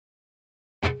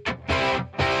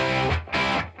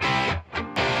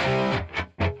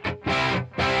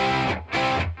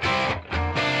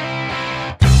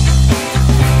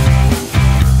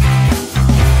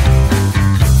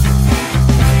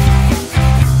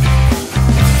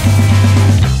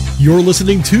You're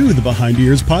listening to the Behind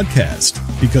Ears podcast,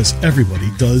 because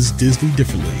everybody does Disney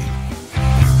differently.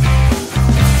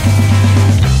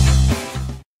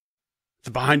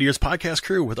 The Behind Ears podcast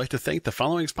crew would like to thank the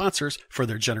following sponsors for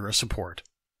their generous support.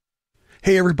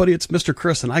 Hey everybody, it's Mr.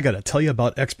 Chris, and I got to tell you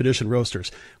about Expedition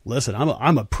Roasters. Listen,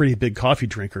 I'm a pretty big coffee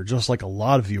drinker, just like a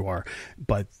lot of you are,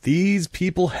 but these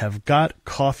people have got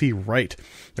coffee right.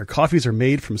 Their coffees are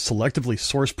made from selectively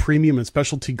sourced premium and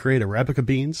specialty grade Arabica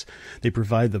beans. They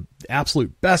provide the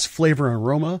absolute best flavor and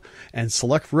aroma, and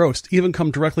select roast even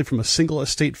come directly from a single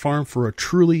estate farm for a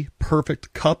truly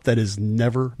perfect cup that is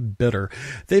never bitter.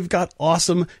 They've got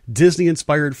awesome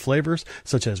Disney-inspired flavors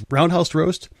such as Roundhouse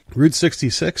Roast, Route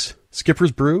 66,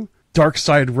 Skipper's Brew, Dark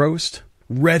Side Roast,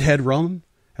 Redhead Rum,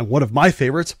 and one of my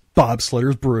favorites, Bob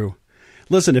Slitter's Brew.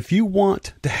 Listen, if you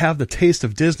want to have the taste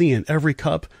of Disney in every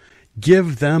cup,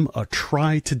 give them a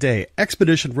try today.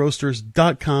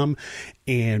 ExpeditionRoasters.com,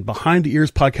 and Behind the Ears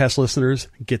podcast listeners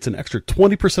gets an extra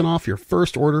 20% off your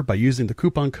first order by using the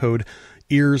coupon code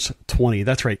EARS20.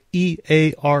 That's right,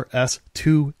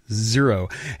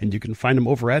 EARS20. And you can find them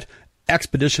over at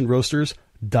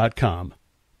ExpeditionRoasters.com.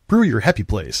 Brew your happy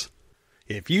place.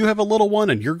 If you have a little one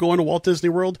and you're going to Walt Disney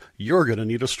World, you're going to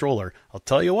need a stroller. I'll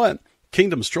tell you what,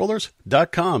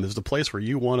 KingdomStrollers.com is the place where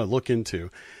you want to look into.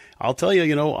 I'll tell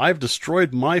you, I've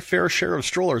destroyed my fair share of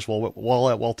strollers while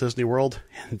at Walt Disney World,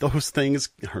 and those things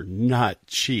are not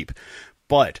cheap.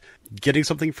 But getting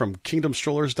something from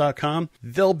KingdomStrollers.com,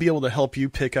 they'll be able to help you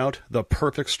pick out the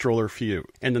perfect stroller for you.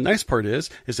 And the nice part is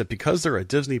that because they're a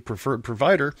Disney preferred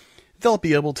provider, they'll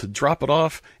be able to drop it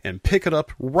off and pick it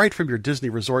up right from your Disney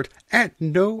resort at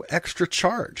no extra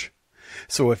charge.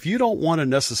 So if you don't want to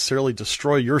necessarily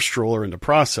destroy your stroller in the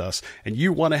process and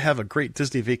you want to have a great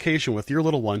Disney vacation with your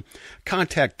little one,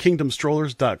 contact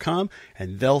KingdomStrollers.com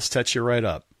and they'll set you right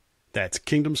up. That's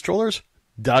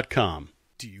KingdomStrollers.com.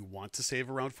 Do you want to save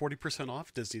around 40%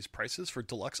 off Disney's prices for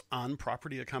deluxe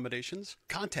on-property accommodations?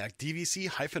 Contact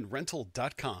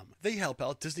DVC-rental.com. They help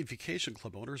out Disney Vacation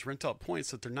Club owners rent out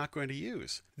points that they're not going to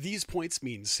use. These points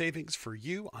mean savings for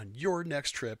you on your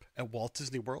next trip at Walt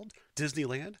Disney World,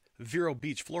 Disneyland, Vero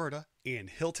Beach, Florida, and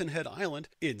Hilton Head Island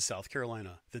in South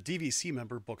Carolina. The DVC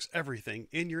member books everything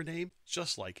in your name,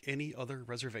 just like any other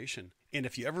reservation. And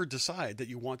if you ever decide that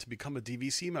you want to become a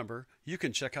DVC member, you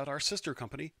can check out our sister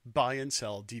company,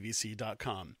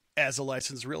 BuyAndSellDVC.com. As a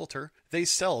licensed realtor, they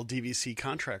sell DVC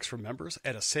contracts for members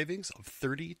at a savings of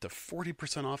 30 to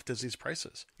 40% off Disney's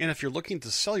prices. And if you're looking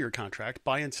to sell your contract,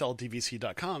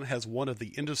 BuyAndSellDVC.com has one of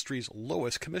the industry's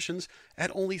lowest commissions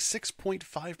at only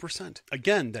 6.5%.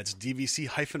 Again, that's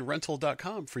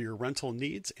DVC-rental.com for your rental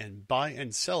needs, and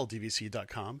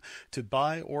BuyAndSellDVC.com to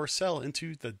buy or sell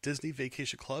into the Disney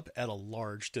Vacation Club at a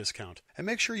large discount. And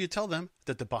make sure you tell them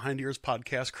that the Behind Ears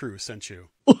podcast crew sent you.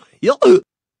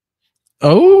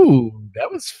 Oh,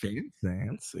 that was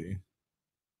fancy.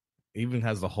 Even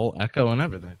has the whole echo and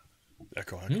everything.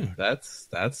 Echo.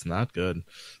 That's not good.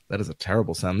 That is a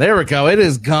terrible sound. There we go. It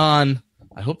is gone.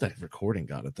 I hope that recording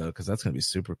got it, though, because that's going to be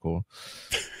super cool.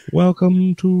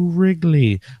 Welcome to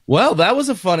Wrigley. Well, that was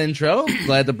a fun intro.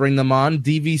 Glad to bring them on.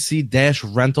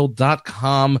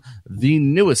 DVC-rental.com, the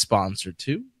newest sponsor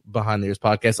to Behind the Ears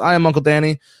podcast. I am Uncle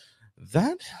Danny.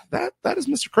 That is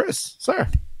Mr. Chris. Sir,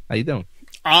 how you doing?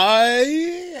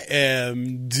 I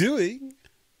am doing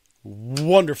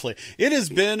wonderfully. It has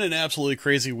been an absolutely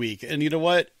crazy week. And you know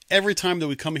what? Every time that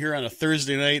we come here on a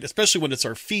Thursday night, especially when it's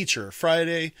our feature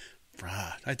Friday,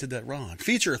 I did that wrong.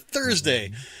 Feature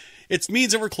Thursday. It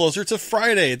means that we're closer to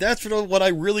Friday. That's what I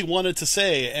really wanted to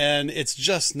say. And it's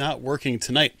just not working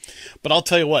tonight. But I'll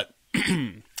tell you what,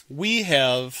 we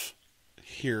have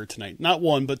here tonight, not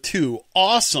one, but two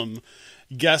awesome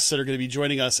guests that are going to be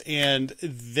joining us, and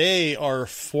they are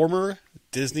former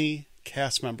Disney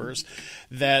cast members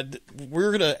that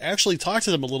we're going to actually talk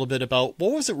to them a little bit about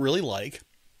what was it really like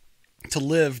to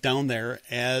live down there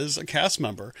as a cast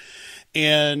member.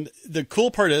 And the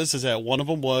cool part is that one of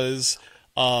them was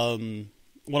blah,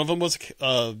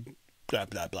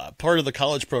 blah, blah, part of the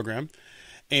college program,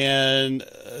 and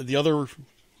the other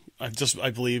I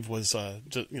believe was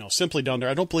simply down there.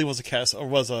 I don't believe was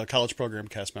a college program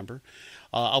cast member.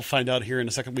 I'll find out here in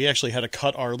a second. We actually had to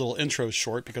cut our little intros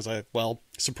short because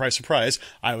surprise, surprise,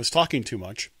 I was talking too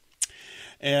much.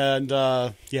 And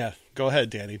go ahead,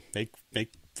 Danny. Make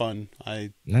fun. I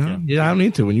don't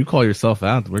need to. When you call yourself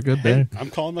out, we're good there.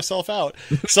 I'm calling myself out.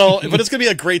 So, but it's gonna be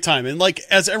a great time. And like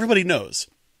as everybody knows,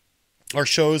 our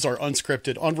shows are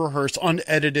unscripted, unrehearsed,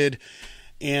 unedited,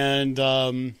 and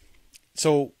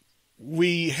so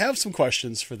we have some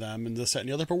questions for them and this, that, and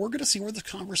the other, but we're going to see where the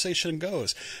conversation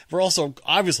goes. We're also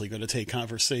obviously going to take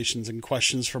conversations and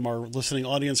questions from our listening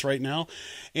audience right now,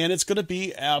 and it's going to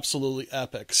be absolutely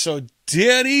epic. So,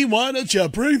 Danny, why don't you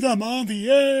bring them on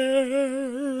the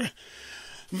air?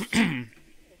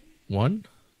 1,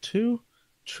 2,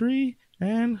 3,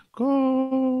 and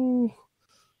go.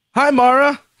 Hi,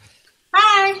 Marah.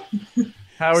 Hi.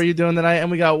 How are you doing tonight? And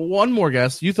we got one more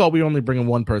guest. You thought we were only bringing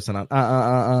one person on.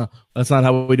 That's not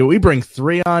how we do it. We bring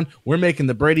 3 on. We're making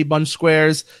the Brady Bunch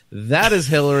squares. That is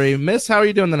Hillary. Miss, how are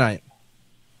you doing tonight?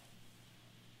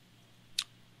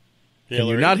 Hillary.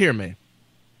 Can you not hear me?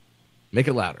 Make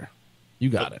it louder. You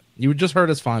got it. You just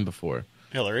heard us fine before.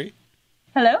 Hillary?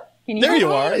 Hello? Can you there hear you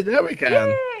me? are. Hey, there we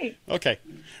can. Yay. Okay.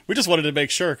 We just wanted to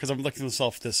make sure, because I'm looking at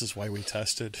myself, this is why we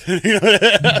tested.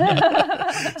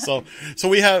 So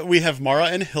we have Marah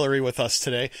and Hillary with us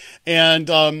today. And,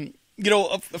 a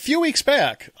few weeks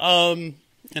back, and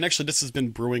actually this has been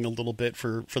brewing a little bit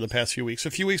for the past few weeks.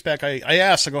 A few weeks back, I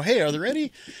asked, I go, hey, are there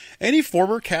any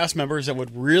former cast members that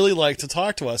would really like to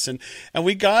talk to us? And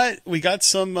we got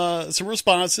some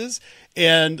responses.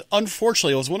 And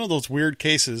unfortunately, it was one of those weird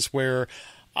cases where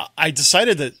I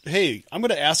decided that, hey, I'm going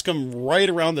to ask them right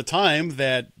around the time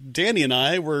that Danny and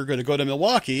I were going to go to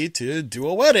Milwaukee to do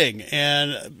a wedding.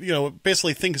 And,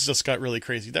 basically things just got really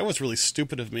crazy. That was really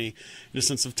stupid of me in a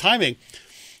sense of timing.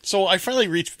 So I finally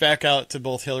reached back out to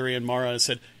both Hillary and Marah and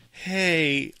said,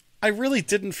 hey, I really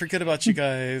didn't forget about you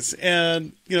guys.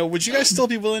 And, would you guys still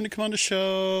be willing to come on the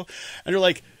show? And they're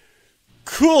like,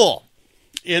 cool.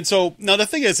 And so now the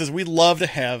thing is we love to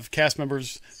have cast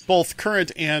members, both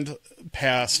current and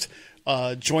past,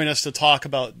 join us to talk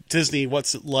about Disney,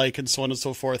 what's it like, and so on and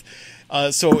so forth.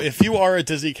 So if you are a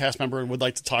Disney cast member and would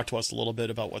like to talk to us a little bit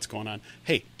about what's going on,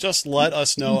 hey, just let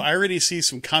us know. I already see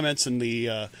some comments in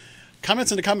the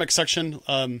comment section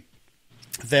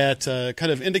that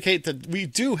kind of indicate that we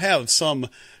do have some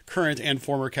current and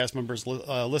former cast members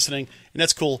listening, and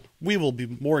that's cool. We will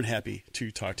be more than happy to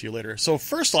talk to you later. So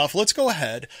first off, let's go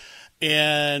ahead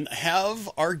and have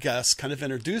our guests kind of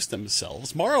introduce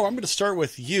themselves. Marah, I'm going to start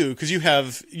with you because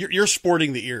you're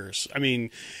sporting the ears. I mean,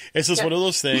 it's just one of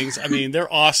those things. I mean,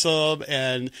 they're awesome,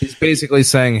 and he's basically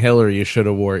saying, Hillary, you should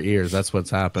have wore ears. That's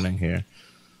what's happening here.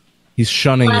 He's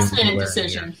shunning last minute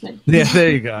decision. Yeah,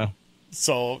 there you go.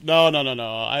 So no.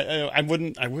 I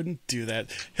wouldn't do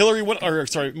that. Hillary,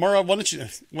 Marah, why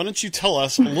don't you tell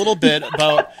us a little bit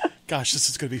about? Gosh, this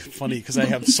is going to be funny because I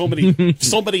have so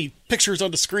many pictures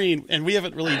on the screen, and we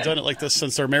haven't really done it like this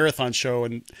since our marathon show.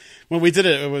 And when we did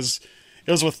it, it was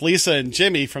with Lisa and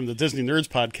Jimmy from the Disney Nerds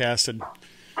podcast, and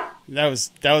that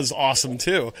was awesome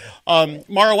too. Marah,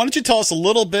 why don't you tell us a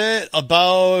little bit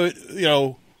about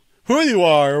who you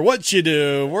are, what you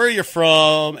do, where you're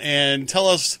from, and tell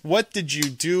us what did you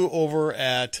do over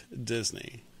at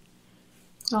Disney.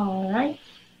 All right.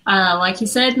 Like you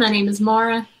said, my name is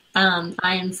Marah.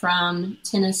 I am from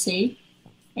Tennessee,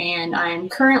 and I am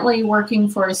currently working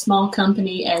for a small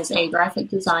company as a graphic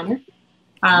designer.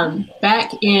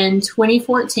 Back in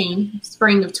 2014,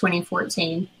 spring of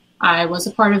 2014, I was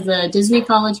a part of the Disney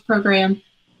College program,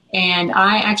 and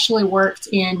I actually worked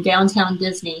in downtown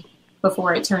Disney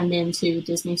before it turned into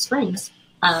Disney Springs.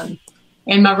 And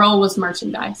my role was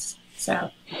merchandise. So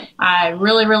I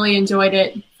really, really enjoyed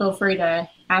it. Feel free to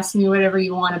ask me whatever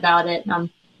you want about it.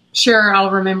 I'm sure I'll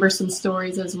remember some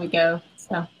stories as we go.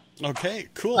 So okay,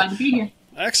 cool. Glad to be here.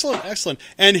 Excellent.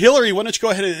 And Hillary, why don't you go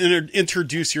ahead and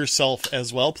introduce yourself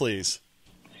as well, please?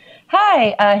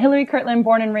 Hi, Hillary Kirtland,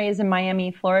 born and raised in Miami,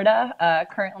 Florida,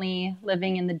 currently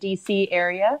living in the DC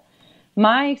area.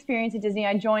 My experience at Disney,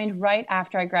 I joined right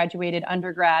after I graduated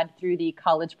undergrad through the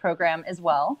college program as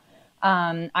well.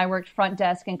 I worked front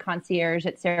desk and concierge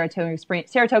at Saratoga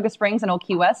Springs and Old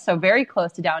Key West, so very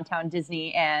close to downtown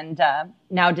Disney and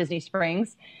now Disney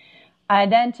Springs. I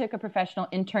then took a professional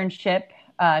internship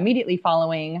immediately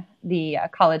following the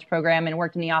college program and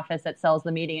worked in the office that sells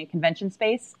the meeting and convention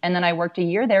space. And then I worked a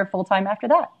year there full-time after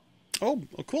that. Oh,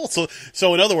 cool.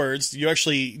 So in other words, you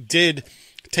actually did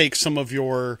take some of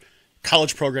your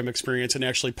college program experience and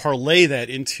actually parlay that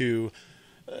into,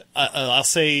 I'll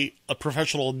say, a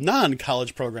professional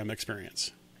non-college program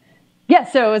experience. Yeah,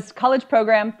 so it was college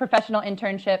program, professional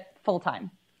internship, full-time.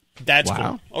 That's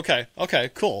wow. Cool. Okay,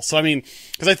 cool. So, I mean,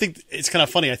 because I think it's kind of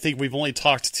funny. I think we've only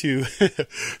talked to,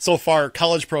 so far,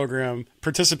 college program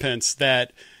participants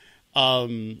that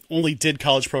only did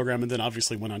college program and then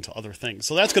obviously went on to other things.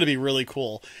 So that's going to be really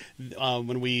cool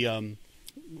when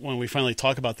we finally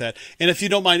talk about that. And if you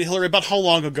don't mind, Hillary, about how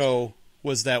long ago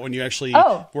was that when you actually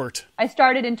worked? I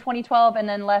started in 2012 and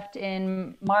then left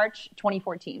in March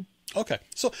 2014. Okay.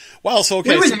 So, wow. So,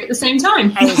 okay. We were So there at the same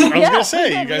time. I was Yeah, going to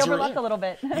say, you we guys were overlapped a there. little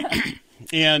bit.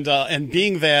 And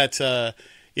being that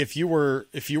if you were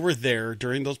there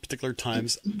during those particular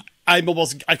times, I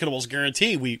could almost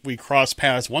guarantee we crossed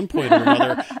paths one point or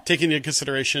another, taking into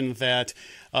consideration that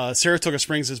Saratoga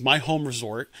Springs is my home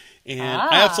resort, and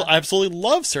I absolutely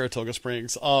love Saratoga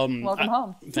Springs. Welcome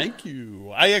home. Thank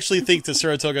you. I actually think that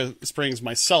Saratoga Springs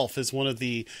myself is one of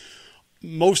the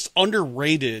most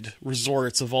underrated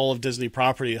resorts of all of Disney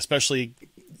property, especially.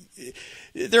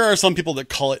 There are some people that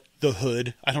call it the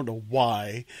hood. I don't know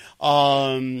why.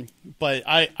 But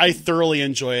I thoroughly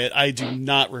enjoy it. I do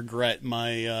not regret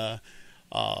my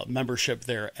membership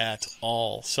there at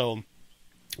all. So,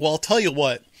 well, I'll tell you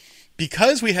what,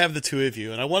 because we have the two of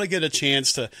you, and I want to get a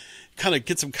chance to kind of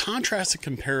get some contrasted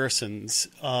comparisons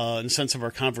in the sense of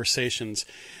our conversations,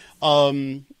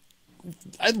 I'd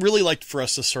really like for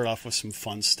us to start off with some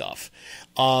fun stuff.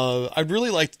 I'd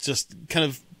really like to just kind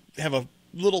of have a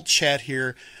little chat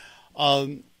here.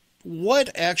 What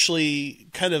actually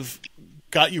kind of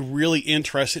got you really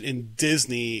interested in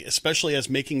Disney, especially as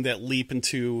making that leap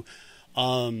into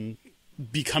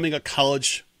becoming a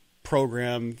college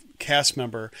program cast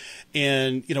member?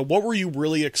 And, what were you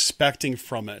really expecting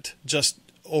from it, just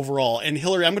overall? And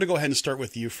Hillary, I'm going to go ahead and start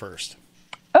with you first.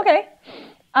 Okay.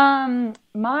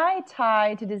 My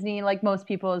tie to Disney, like most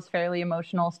people, is fairly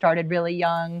emotional. Started really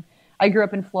young. I grew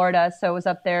up in Florida, so I was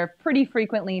up there pretty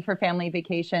frequently for family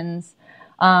vacations.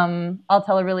 I'll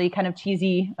tell a really kind of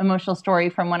cheesy, emotional story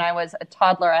from when I was a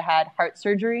toddler. I had heart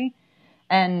surgery,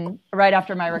 and right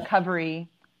after my recovery,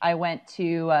 I went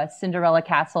to Cinderella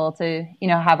Castle to,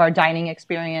 have our dining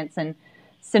experience, and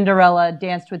Cinderella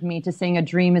danced with me to sing "A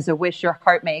Dream is a Wish Your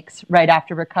Heart Makes" right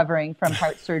after recovering from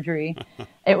heart surgery.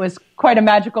 It was quite a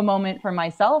magical moment for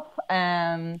myself.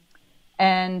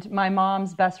 And my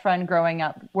mom's best friend growing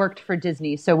up worked for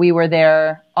Disney, so we were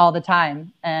there all the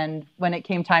time. And when it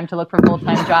came time to look for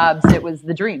full-time jobs, it was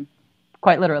the dream,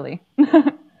 quite literally.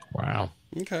 Wow.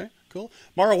 Okay, cool.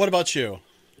 Marah, what about you?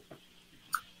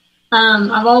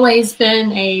 I've always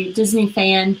been a Disney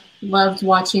fan, loved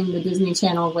watching the Disney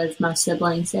Channel with my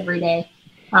siblings every day.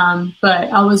 But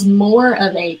I was more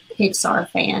of a Pixar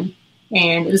fan,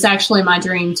 and it was actually my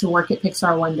dream to work at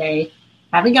Pixar one day.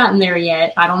 Haven't gotten there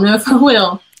yet. I don't know if I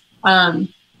will.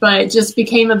 But just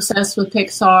became obsessed with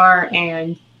Pixar,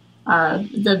 and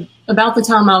about the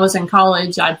time I was in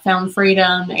college, I'd found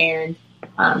Freedom, and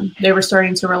they were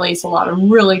starting to release a lot of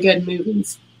really good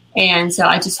movies. And so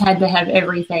I just had to have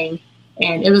everything.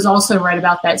 And it was also right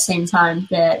about that same time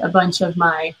that a bunch of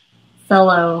my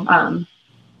fellow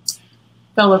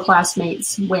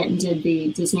classmates went and did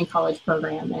the Disney College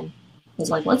program, and I was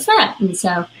like, what's that? And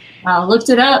so I looked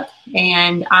it up,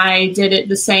 and I did it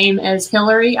the same as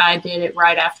Hillary. I did it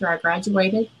right after I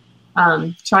graduated.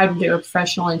 Tried to do a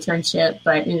professional internship,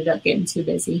 but ended up getting too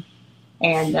busy.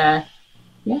 And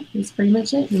that's pretty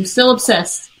much it. I'm still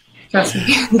obsessed. Trust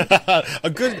me.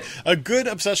 a good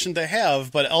obsession to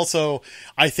have, but also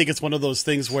I think it's one of those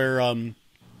things where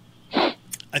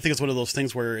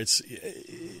it's.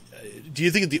 Do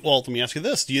you think let me ask you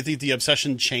this: do you think the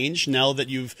obsession changed now that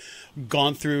you've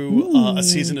gone through a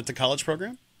season at the college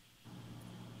program?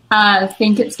 I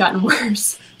think it's gotten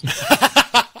worse.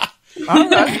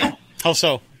 How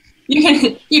so?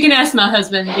 You can ask my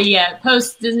husband. The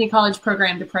post Disney College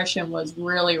program depression was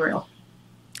really real.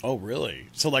 Oh, really?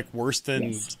 So, like, worse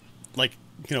than, Yes.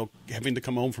 having to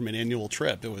come home from an annual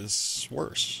trip. It was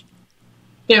worse.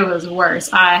 It was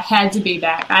worse. I had to be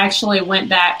back. I actually went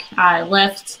back. I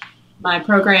left my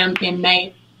program in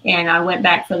May, and I went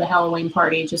back for the Halloween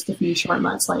party just a few short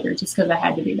months later, just because I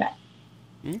had to be back.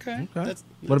 Okay.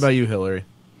 What about you, Hillary?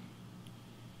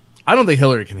 I don't think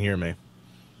Hillary can hear me.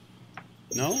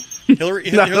 No?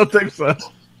 Hillary? No, I don't think so.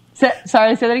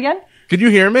 Sorry, say that again? Could you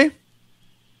hear me?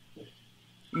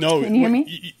 No. Can you hear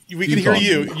me? We can hear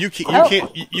you. You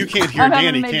can't hear I'm Danny,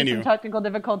 having maybe can some you? technical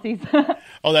difficulties.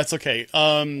 Oh, that's okay.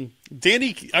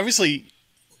 Danny, obviously,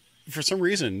 for some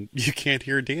reason, you can't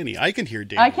hear Danny. I can hear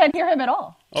Danny. I can't hear him at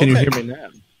all. Can you Okay. hear me now?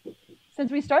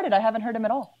 Since we started, I haven't heard him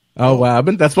at all. Oh wow!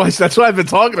 That's why I've been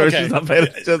talking to her. Okay. She's not paying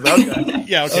attention. Okay.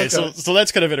 Yeah, okay. Okay. So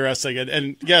that's kind of interesting.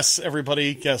 And yes,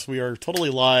 everybody, yes, we are totally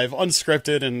live,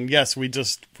 unscripted, and yes, we're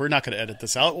not going to edit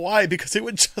this out. Why? Because it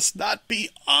would just not be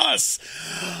us.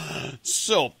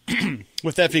 So,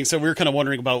 with that being said, we were kind of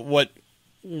wondering about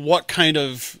what kind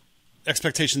of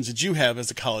expectations did you have as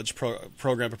a college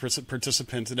program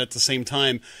participant, and at the same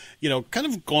time, kind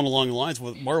of going along the lines of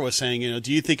what Marah was saying,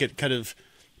 do you think it kind of,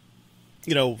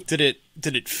 did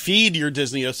it feed your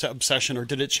Disney obsession, or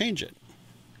did it change it?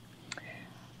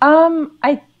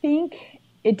 I think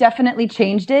it definitely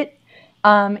changed it.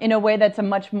 in a way that's a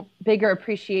much bigger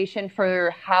appreciation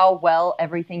for how well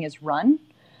everything is run.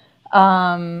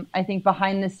 I think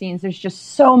behind the scenes, there's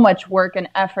just so much work and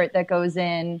effort that goes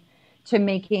in to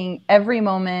making every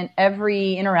moment,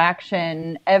 every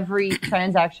interaction, every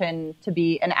transaction to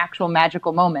be an actual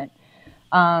magical moment.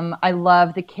 I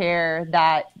love the care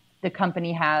that the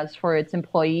company has for its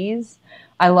employees.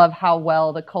 I love how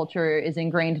well the culture is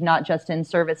ingrained, not just in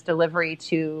service delivery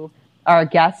to our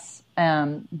guests,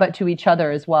 but to each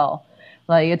other as well.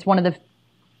 Like, it's one of the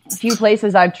few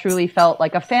places I've truly felt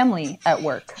like a family at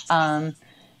work. And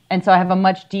so I have a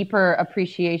much deeper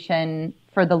appreciation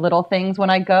for the little things when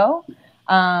I go.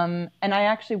 And I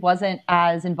actually wasn't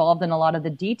as involved in a lot of the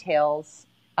details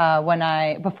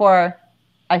before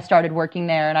I started working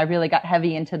there, and I really got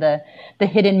heavy into the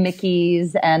hidden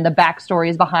Mickeys and the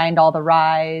backstories behind all the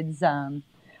rides.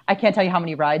 I can't tell you how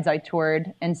many rides I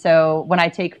toured. And so when I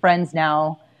take friends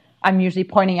now, I'm usually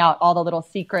pointing out all the little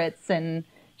secrets and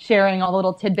sharing all the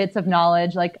little tidbits of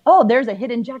knowledge, like, oh, there's a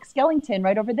hidden Jack Skellington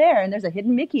right over there, and there's a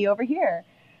hidden Mickey over here.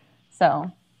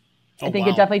 So I think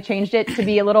it definitely changed it to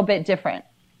be a little bit different,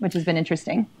 which has been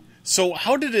interesting. So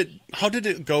how did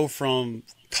it go from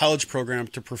college program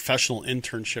to professional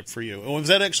internship for you? Was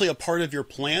that actually a part of your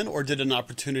plan, or did an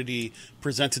opportunity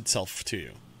present itself to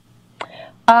you?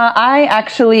 I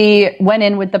actually went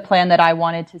in with the plan that I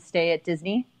wanted to stay at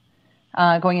Disney,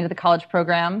 going into the college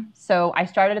program. So I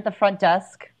started at the front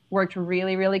desk, worked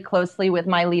really, really closely with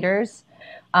my leaders,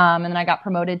 and then I got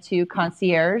promoted to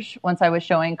concierge once I was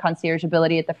showing concierge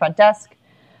ability at the front desk.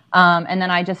 And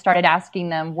then I just started asking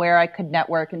them where I could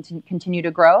network and to continue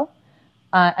to grow.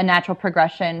 A natural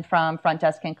progression from front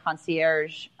desk and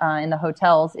concierge in the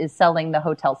hotels is selling the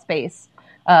hotel space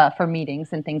for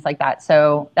meetings and things like that.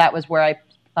 So that was where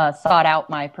I sought out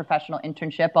my professional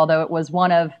internship, although it was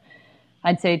one of,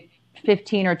 I'd say,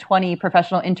 15 or 20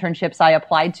 professional internships I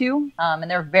applied to, and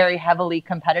they're very heavily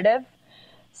competitive.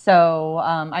 So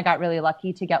I got really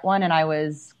lucky to get one, and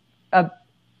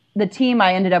the team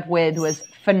I ended up with was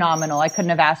phenomenal. I couldn't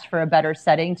have asked for a better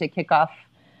setting to kick off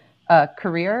a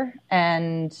career,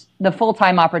 and the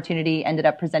full-time opportunity ended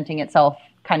up presenting itself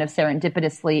kind of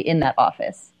serendipitously in that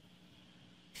office.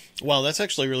 Wow, that's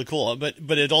actually really cool. But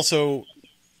it also,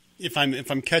 if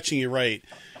I'm catching you right,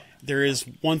 there is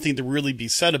one thing to really be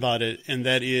said about it, and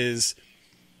that is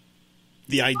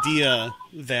the idea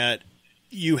that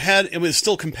it was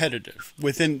still competitive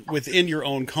within your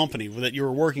own company that you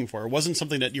were working for. It wasn't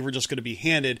something that you were just going to be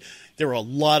handed. There were a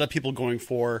lot of people going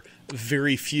for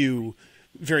very few,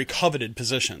 very coveted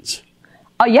positions.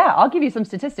 Oh yeah, I'll give you some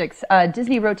statistics.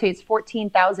 Disney rotates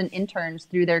 14,000 interns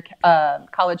through their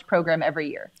college program every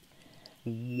year.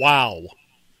 Wow.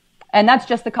 And that's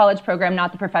just the college program,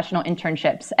 not the professional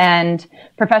internships. And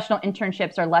professional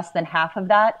internships are less than half of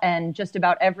that. And just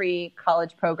about every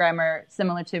college programmer,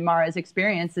 similar to Marah's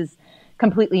experience, is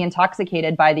completely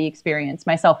intoxicated by the experience,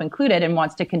 myself included, and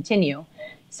wants to continue.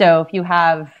 So if you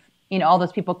have, all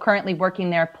those people currently working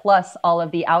there, plus all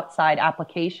of the outside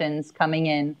applications coming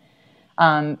in,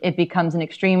 it becomes an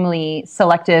extremely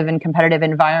selective and competitive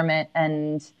environment.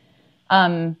 And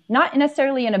not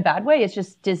necessarily in a bad way. It's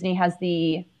just Disney has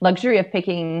the luxury of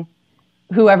picking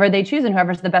whoever they choose and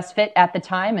whoever's the best fit at the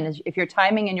time. And if your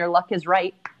timing and your luck is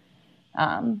right,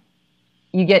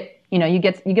 you get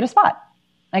a spot.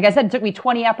 Like I said, it took me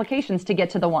 20 applications to get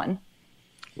to the one.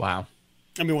 Wow.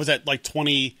 I mean, was that like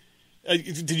 20?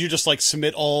 Did you just like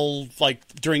submit all like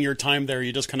during your time there?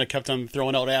 You just kind of kept on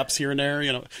throwing out apps here and there.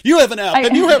 You have an app,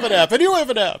 and you have an app, and you have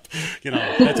an app.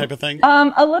 That type of thing.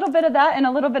 A little bit of that, and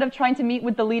a little bit of trying to meet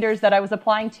with the leaders that I was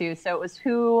applying to. So it was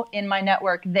who in my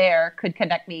network there could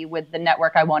connect me with the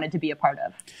network I wanted to be a part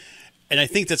of. And I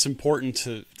think that's important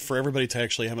for everybody to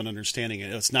actually have an understanding.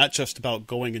 It's not just about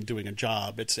going and doing a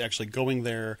job. It's actually going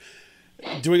there,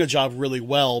 doing a job really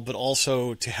well, but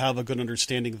also to have a good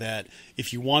understanding that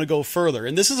if you want to go further,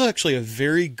 and this is actually a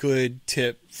very good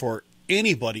tip for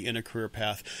anybody in a career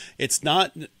path, it's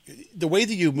not the way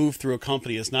that you move through a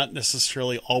company is not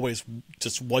necessarily always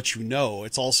just what you know.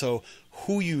 It's also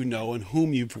who you know and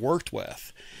whom you've worked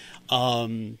with.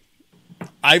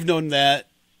 I've known that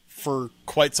for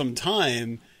quite some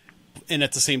time. And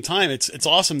at the same time, it's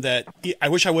awesome that I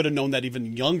wish I would have known that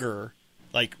even younger,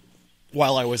 like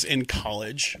while I was in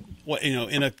college,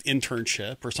 in an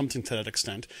internship or something to that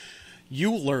extent.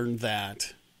 You learned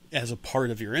that as a part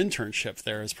of your internship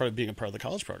there, as part of being a part of the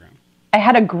college program. I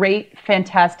had a great,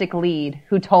 fantastic lead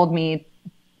who told me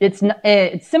it's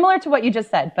similar to what you just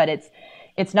said, but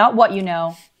it's not what you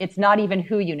know. It's not even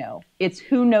who you know. It's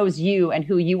who knows you and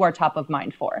who you are top of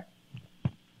mind for.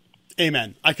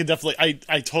 Amen. I could definitely,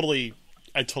 I totally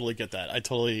I totally get that. I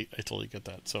totally get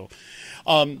that. So,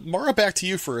 Marah, back to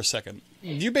you for a second.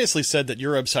 You basically said that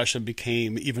your obsession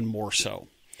became even more so.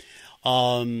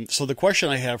 So the question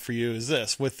I have for you is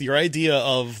this: with your idea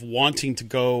of wanting to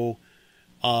go,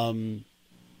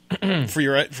 for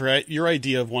your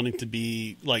idea of wanting to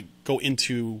be like go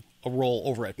into a role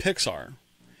over at Pixar,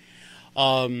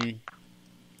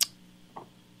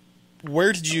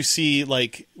 where did you see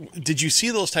did you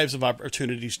see those types of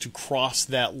opportunities to cross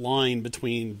that line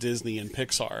between Disney and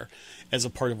Pixar as a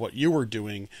part of what you were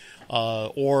doing,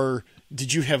 or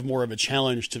did you have more of a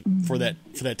challenge for that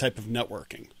type of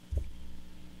networking?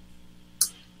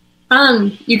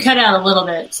 You cut out a little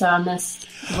bit, so I missed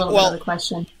a little bit of the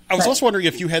question. I was also wondering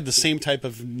if you had the same type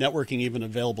of networking even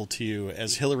available to you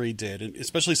as Hillary did, and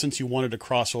especially since you wanted to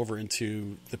cross over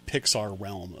into the Pixar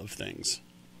realm of things.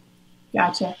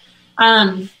 Gotcha.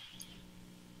 No,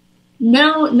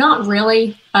 not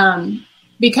really.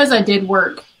 Because I did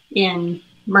work in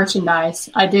merchandise,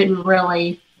 I didn't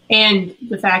really, and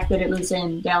the fact that it was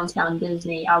in downtown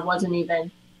Disney, I wasn't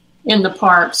even in the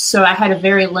parks, so I had a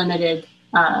very limited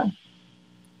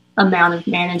amount of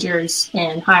managers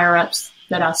and higher ups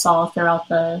that I saw throughout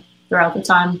the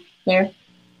time there.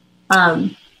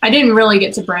 I didn't really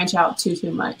get to branch out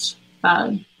too much.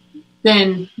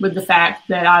 Then with the fact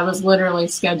that I was literally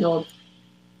scheduled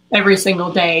every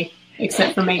single day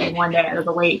except for maybe one day out of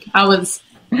the week, I was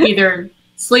either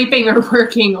sleeping or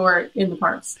working or in the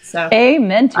parks. So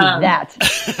amen to that.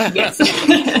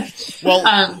 Yes.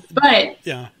 Well, but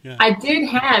yeah. I did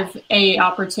have a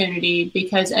opportunity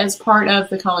because as part of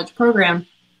the college program,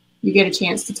 you get a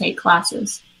chance to take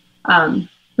classes.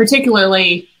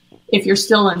 Particularly if you're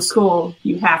still in school,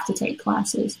 you have to take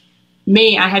classes.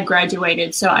 Me, I had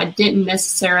graduated, so I didn't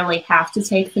necessarily have to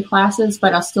take the classes,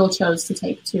 but I still chose to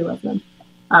take 2 of them.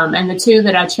 And the 2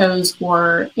 that I chose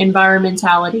were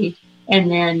environmentality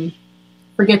and then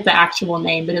forget the actual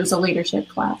name, but it was a leadership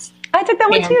class. I took that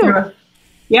one too.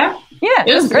 Yeah? Yeah,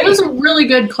 it was great. It was a really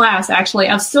good class, actually.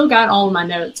 I've still got all of my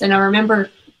notes. And I remember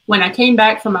when I came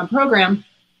back from my program,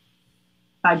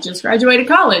 I just graduated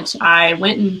college. I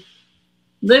went and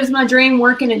lived my dream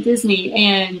working at Disney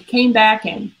and came back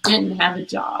and didn't have a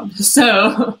job.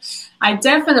 So I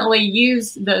definitely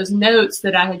used those notes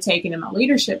that I had taken in my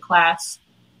leadership class,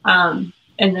 and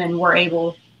then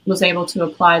was able to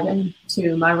apply them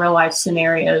to my real life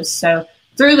scenarios. So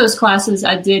through those classes,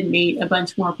 I did meet a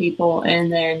bunch more people,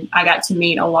 and then I got to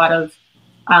meet a lot of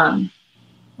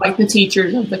like the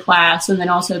teachers of the class, and then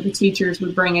also the teachers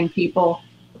would bring in people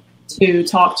to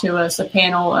talk to us, a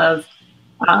panel of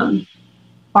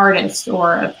artists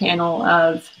or a panel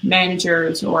of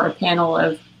managers or a panel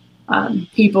of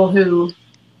people who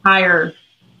hire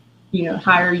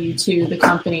you to the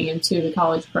company and to the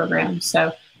college program.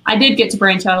 So I did get to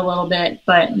branch out a little bit,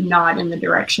 but not in the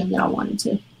direction that I wanted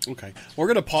to. Okay. We're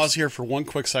going to pause here for one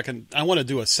quick second. I want to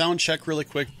do a sound check really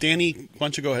quick. Danny, why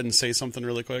don't you go ahead and say something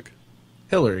really quick?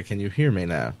 Hillary, can you hear me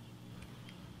now?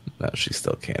 No, she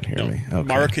still can't hear me. Okay.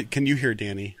 Marah, can you hear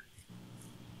Danny?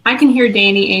 I can hear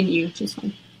Danny and you just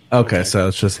fine. Okay, so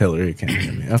it's just Hillary who can't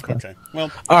hear me. Okay. Well,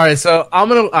 all right. So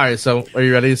So are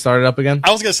you ready to start it up again?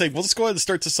 I was going to say, well, let's go ahead and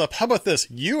start this up. How about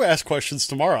this? You ask questions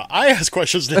to Marah. I ask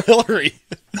questions to Hillary.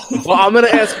 Well, I'm going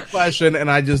to ask a question, and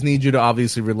I just need you to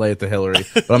obviously relay it to Hillary.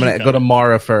 But I'm going to go to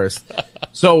Marah first.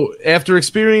 So after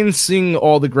experiencing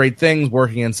all the great things,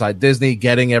 working inside Disney,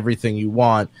 getting everything you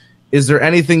want, is there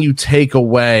anything you take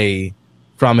away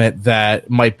from it that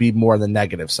might be more on the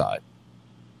negative side?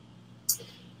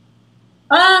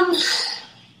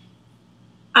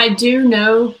 I do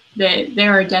know that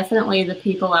there are definitely the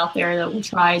people out there that will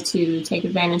try to take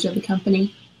advantage of the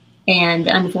company. And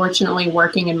unfortunately,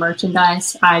 working in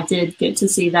merchandise, I did get to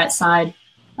see that side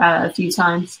a few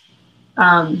times.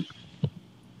 I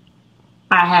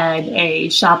had a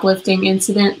shoplifting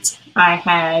incident. I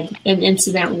had an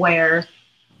incident where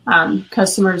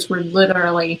customers would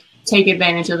literally take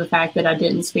advantage of the fact that I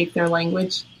didn't speak their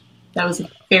language. That was a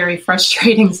very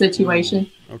frustrating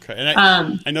situation. Okay,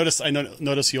 and I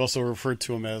noticed you also referred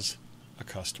to him as a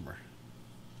customer.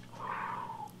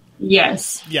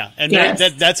 Yes. Yeah, and yes.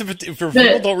 That's people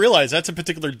don't realize that's a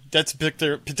particular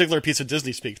piece of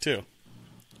Disney speak too.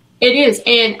 It is,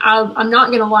 and I'm not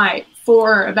going to lie.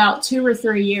 For about 2 or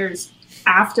 3 years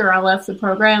after I left the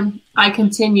program, I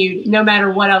continued. No matter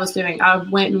what I was doing, I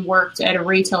went and worked at a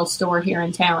retail store here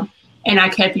in town. And I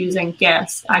kept using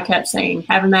guess. I kept saying,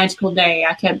 have a magical day.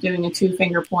 I kept doing a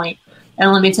 2-finger point.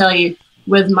 And let me tell you,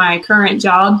 with my current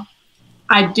job,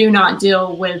 I do not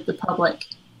deal with the public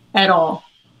at all,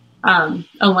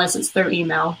 unless it's through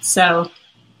email. So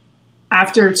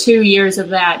after 2 years of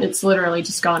that, it's literally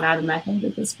just gone out of my head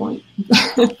at this point.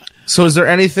 So is there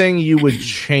anything you would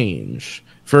change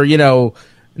for,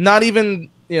 not even,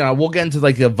 we'll get into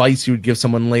like the advice you would give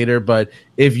someone later, but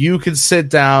if you could sit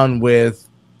down with,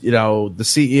 the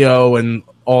CEO and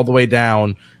all the way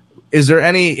down, is there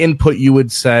any input you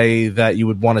would say that you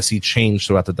would want to see change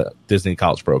throughout the Disney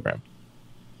College program?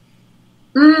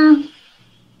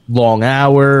 Long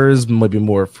hours, maybe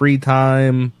more free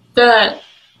time?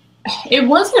 It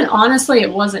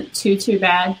wasn't too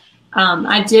bad.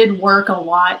 I did work a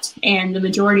lot, and the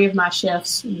majority of my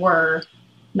shifts were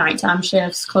nighttime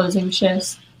shifts, closing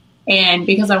shifts. And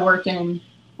because I worked in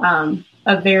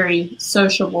a very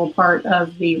sociable part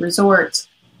of the resort,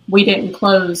 we didn't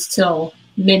close till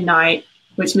midnight,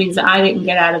 which means that I didn't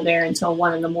get out of there until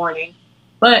 1 a.m.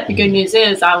 But the good news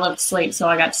is I love to sleep, so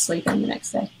I got to sleep in the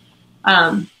next day.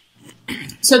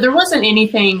 So there wasn't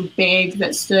anything big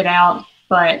that stood out,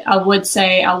 but I would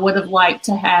say I would have liked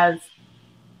to have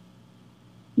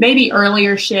maybe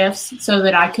earlier shifts so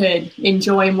that I could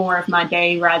enjoy more of my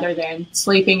day rather than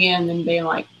sleeping in and being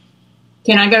like,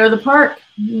 can I go to the park?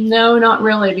 No, not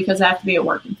really, because I have to be at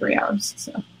work in 3 hours.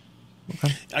 So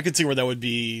I could see where that would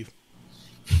be.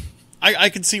 I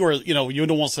could see where, you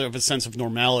don't want to have a sense of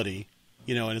normality,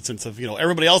 in a sense of,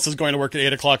 everybody else is going to work at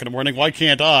 8 o'clock in the morning. Why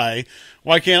can't I?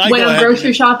 Why can't I when go I'm ahead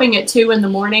grocery shopping at 2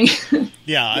 a.m?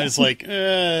 Yeah, it's like,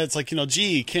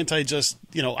 gee, can't I just,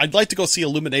 I'd like to go see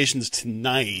Illuminations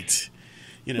tonight.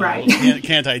 Right.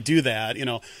 Can't I do that?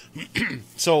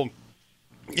 So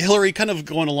Hillary, kind of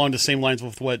going along the same lines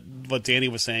with what Danny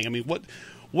was saying. I mean,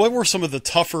 what were some of the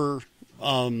tougher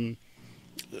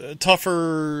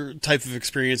type of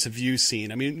experience have you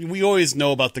seen? I mean, we always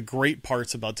know about the great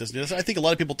parts about Disney. I think a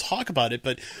lot of people talk about it,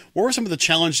 but what were some of the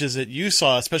challenges that you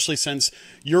saw, especially since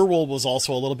your role was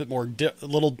also a little bit more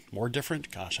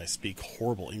different? Gosh, I speak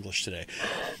horrible English today.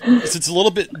 It's a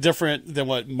little bit different than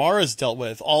what Marah's dealt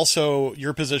with. Also,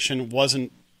 your position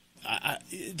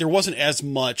there wasn't as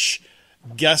much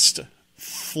guest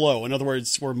flow. In other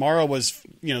words, where Marah was,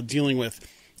 dealing with,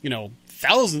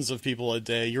 thousands of people a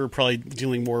day, you're probably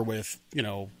dealing more with,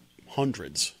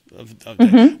 hundreds of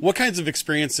Mm-hmm. What kinds of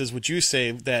experiences would you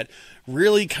say that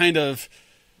really kind of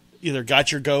either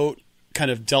got your goat, kind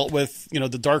of dealt with, the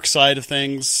dark side of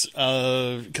things?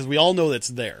 Because we all know that's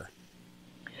there.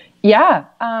 Yeah.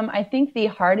 I think the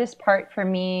hardest part for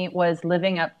me was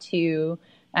living up to,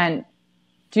 and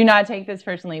do not take this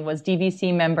personally, was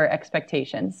DVC member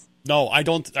expectations. No, I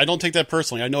don't take that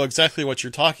personally. I know exactly what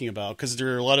you're talking about, because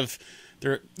there are a lot of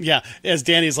as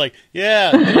Danny's like,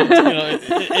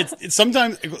 it's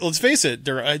sometimes, let's face it,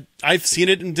 I've seen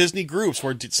it in Disney groups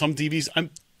where some DVC, I'm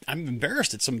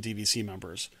embarrassed at some DVC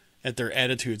members at their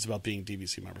attitudes about being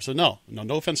DVC members. So no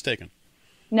offense taken.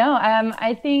 No,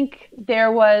 I think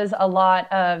there was a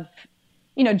lot of,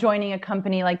 joining a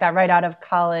company like that right out of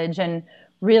college and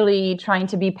really trying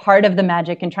to be part of the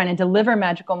magic and trying to deliver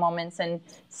magical moments and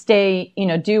stay,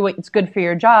 do what's good for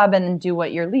your job and then do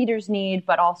what your leaders need,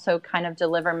 but also kind of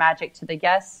deliver magic to the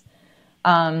guests.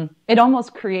 It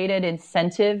almost created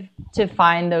incentive to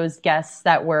find those guests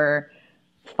that were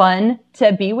fun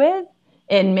to be with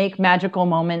and make magical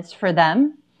moments for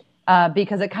them,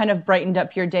 because it kind of brightened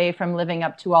up your day from living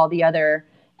up to all the other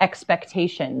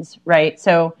expectations, right?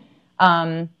 So,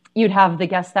 you'd have the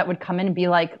guests that would come in and be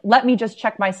like, let me just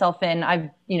check myself in. I've,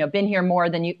 been here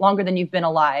longer than you've been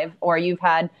alive. Or you've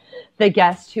had the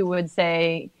guest who would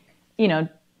say,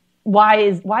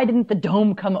 why didn't the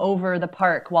dome come over the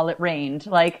park while it rained?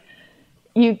 Like,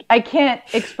 I can't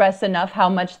express enough how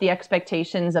much the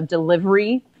expectations of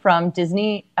delivery from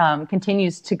Disney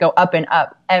continues to go up and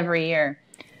up every year.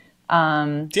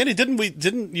 Danny,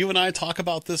 didn't you and I talk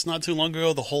about this not too long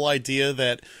ago? The whole idea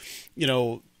that,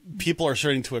 people are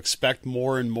starting to expect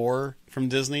more and more from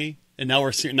Disney, and now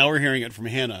we're hearing it from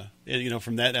Hannah.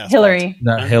 From that aspect. Hillary,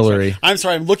 not Hillary. I'm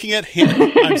sorry. I'm looking at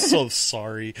Hannah. I'm so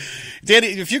sorry, Danny.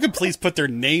 If you could please put their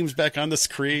names back on the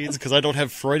screens, because I don't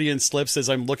have Freudian slips as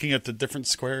I'm looking at the different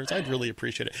squares. I'd really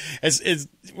appreciate it. As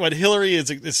what Hillary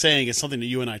is saying is something that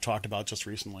you and I talked about just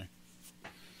recently.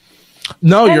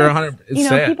 No, you're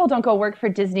 100%. People don't go work for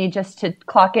Disney just to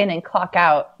clock in and clock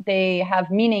out. They have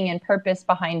meaning and purpose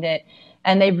behind it.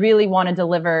 And they really want to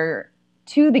deliver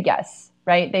to the guests,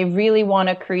 right? They really want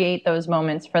to create those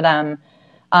moments for them.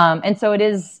 And so it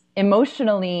is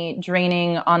emotionally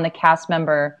draining on the cast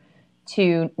member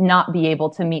to not be able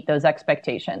to meet those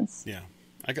expectations. Yeah,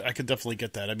 I could definitely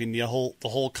get that. I mean, the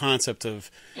whole concept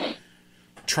of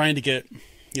trying to get,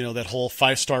 that whole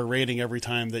 5-star rating every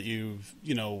time that you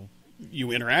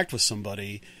interact with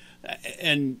somebody.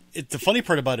 And the funny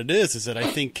part about it is that I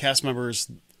think cast members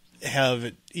have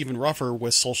it even rougher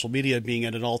with social media being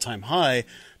at an all-time high,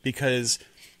 because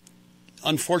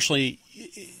unfortunately,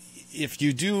 if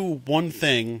you do one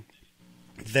thing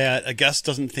that a guest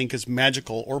doesn't think is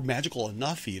magical or magical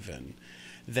enough even,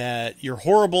 that you're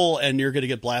horrible and you're going to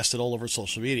get blasted all over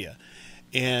social media.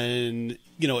 And,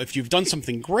 you know, if you've done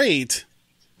something great,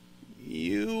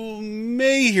 you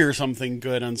may hear something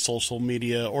good on social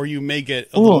media, or you may get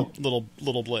a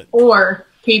little blip. Or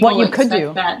people What you could expect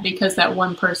do. that because that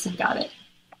one person got it.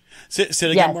 Say it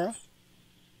again, Yes. Marah?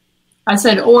 I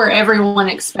said, or everyone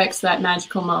expects that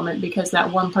magical moment because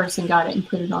that one person got it and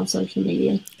put it on social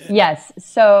media. Yes.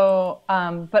 So,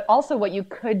 but also what you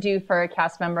could do for a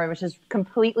cast member, which is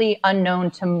completely unknown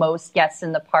to most guests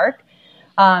in the park,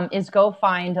 is go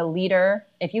find a leader.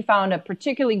 If you found a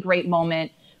particularly great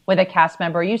moment with a cast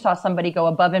member, you saw somebody go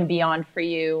above and beyond for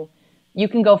you, you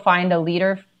can go find a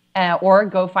leader or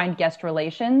go find guest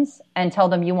relations and tell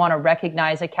them you want to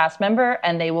recognize a cast member,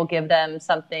 and they will give them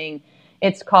something.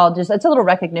 It's called it's a little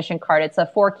recognition card. It's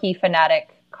a 4-key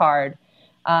fanatic card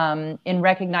in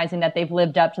recognizing that they've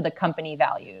lived up to the company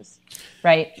values,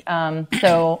 right?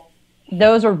 So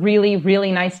those are really,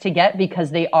 really nice to get because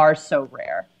they are so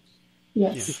rare.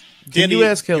 Yes. Yeah. Did you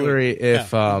ask Hillary if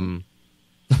Go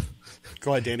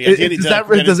ahead, Danny. does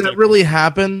that really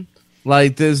happen?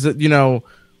 Like, does you know,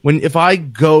 if I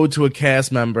go to a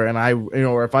cast member and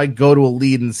or if I go to a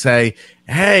lead and say,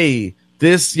 hey,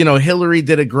 this, Hillary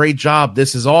did a great job,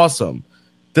 this is awesome,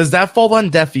 does that fall on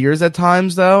deaf ears at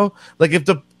times though? Like, if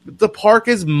the park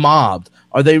is mobbed,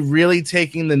 are they really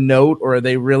taking the note, or are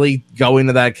they really going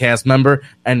to that cast member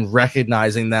and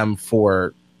recognizing them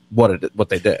for what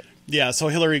they did? Yeah, so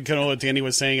Hillary, kind of what Danny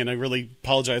was saying, and I really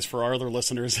apologize for our other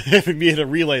listeners having me to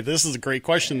relay. This is a great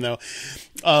question, though.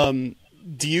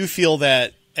 Do you feel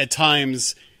that at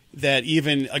times that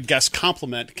even a guest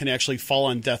compliment can actually fall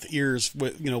on deaf ears,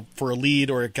 for a lead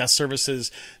or a guest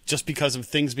services, just because of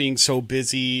things being so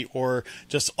busy, or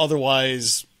just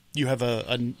otherwise you have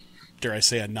a dare I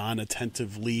say, a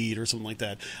non-attentive lead or something like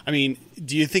that? I mean,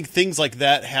 do you think things like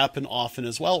that happen often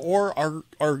as well, or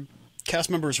are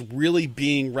cast members really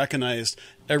being recognized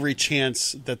every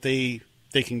chance that they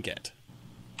can get?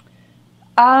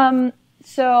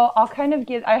 So I'll kind of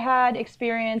I had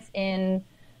experience in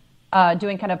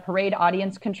doing kind of parade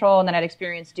audience control, and then I had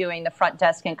experience doing the front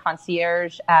desk and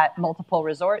concierge at multiple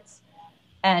resorts.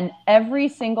 And every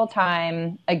single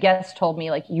time a guest told me,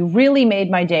 like, you really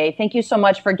made my day. Thank you so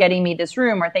much for getting me this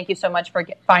room, or thank you so much for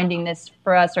finding this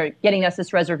for us, or getting us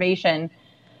this reservation.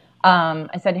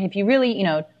 I said, if you really,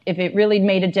 if it really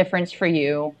made a difference for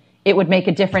you, it would make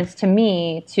a difference to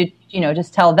me to,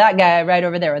 just tell that guy right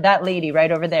over there, or that lady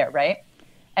right over there, right?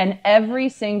 And every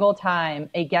single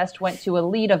time a guest went to a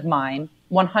lead of mine,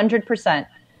 100%,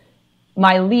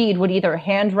 my lead would either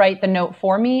handwrite the note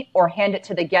for me or hand it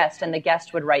to the guest, and the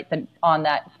guest would write on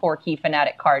that 4-key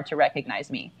fanatic card to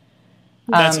recognize me.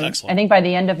 That's excellent. I think by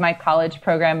the end of my college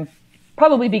program,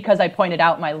 probably because I pointed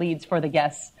out my leads for the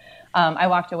guests, I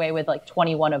walked away with like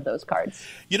 21 of those cards.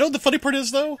 The funny part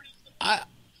is, though,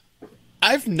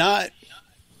 I've never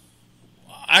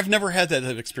had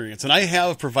that experience, and I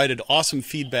have provided awesome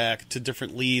feedback to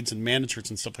different leads and managers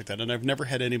and stuff like that, and I've never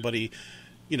had anybody,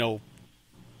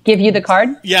 give you the card?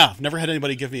 Yeah, I've never had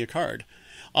anybody give me a card.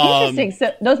 Interesting.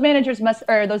 So those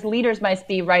those leaders must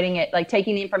be writing it, like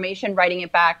taking the information, writing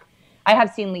it back. I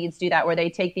have seen leads do that, where they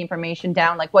take the information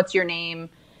down, like, what's your name?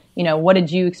 What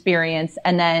did you experience?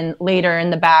 And then later in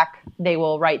the back, they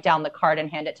will write down the card and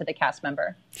hand it to the cast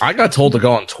member. I got told to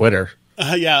go on Twitter.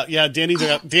 Yeah. Danny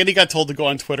got told to go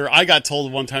on Twitter. I got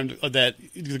told one time that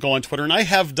to go on Twitter, and I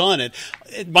have done it.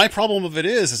 My problem of it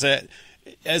is that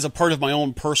as a part of my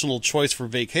own personal choice for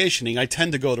vacationing, I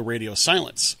tend to go to radio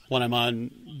silence when I'm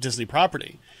on Disney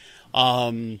property.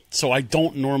 So I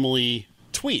don't normally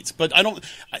tweet, but I don't.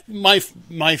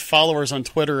 My followers on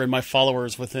Twitter and my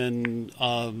followers within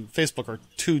Facebook are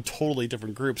two totally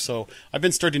different groups. So I've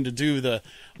been starting to do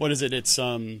what is it? It's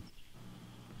I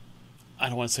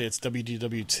don't want to say it's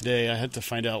WDW today. I had to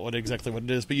find out exactly what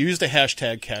it is, but you use the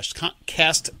hashtag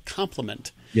cast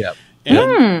compliment. Yeah.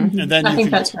 And then I think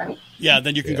that's right. Yeah,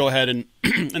 then you can go ahead and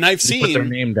and I've seen put their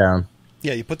name down.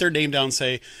 Yeah, you put their name down.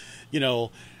 Say,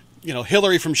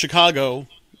 Hillary from Chicago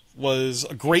was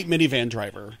a great minivan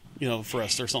driver, for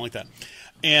us, or something like that.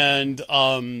 And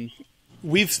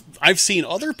I've seen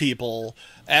other people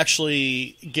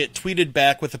actually get tweeted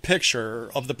back with a picture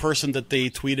of the person that they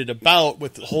tweeted about,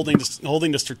 with holding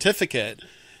the certificate,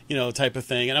 type of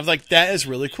thing. And I was like, that is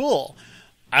really cool.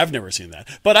 I've never seen that,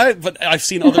 but I've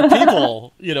seen other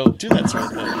people, do that sort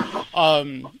of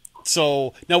thing.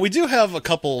 So now we do have a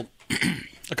couple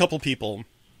people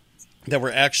that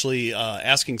were actually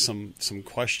asking some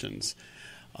questions.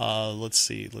 Let's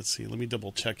see. Let me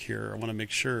double check here. I want to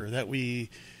make sure that we.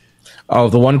 Oh,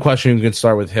 the one question you can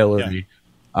start with Hillary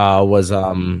was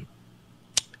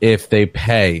if they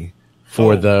pay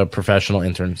for the professional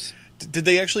interns. Did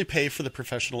they actually pay for the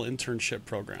professional internship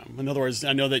program? In other words,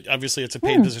 I know that obviously it's a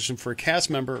paid position for a cast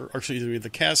member, or excuse me,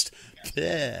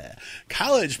 the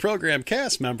college program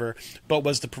cast member, but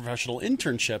was the professional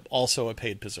internship also a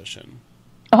paid position?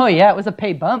 Oh, yeah, it was a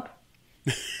pay bump.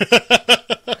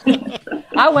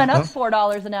 I went up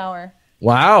 $4 an hour.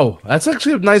 Wow, that's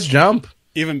actually a nice jump.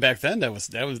 Even back then, that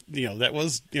was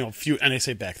a few, and I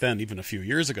say back then, even a few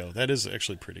years ago, that is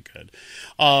actually pretty good.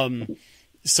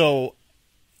 So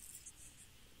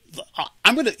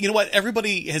I'm going to, you know what?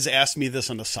 Everybody has asked me this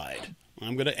on the side.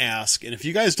 I'm going to ask, and if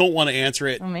you guys don't want to answer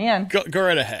it, oh man, go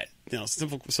right ahead.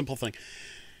 Simple thing.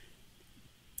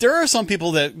 There are some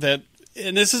people that,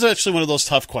 and this is actually one of those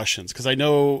tough questions because I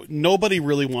know nobody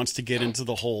really wants to get into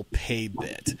the whole pay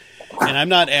bit, and I'm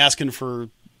not asking for,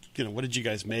 what did you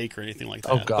guys make or anything like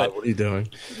that. Oh God, what are you doing?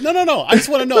 No. I just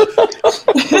want to know.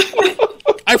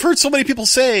 I've heard so many people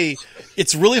say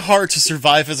it's really hard to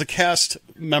survive as a cast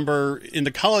member in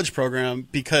the college program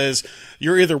because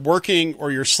you're either working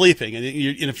or you're sleeping, and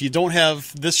if you don't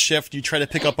have this shift, you try to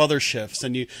pick up other shifts,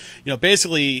 and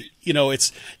basically,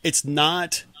 it's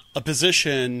not a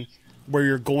position where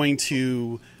you're going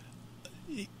to,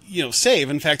 save.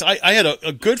 In fact, I had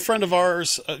a good friend of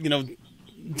ours,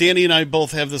 Danny and I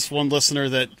both have this one listener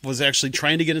that was actually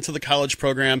trying to get into the college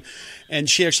program, and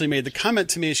she actually made the comment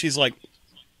to me. She's like,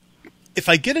 if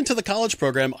I get into the college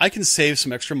program, I can save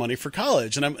some extra money for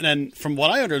college. And from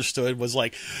what I understood was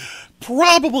like,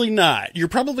 probably not. You're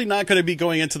probably not going to be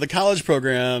going into the college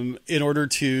program in order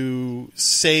to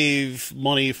save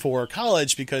money for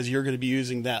college because you're going to be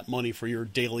using that money for your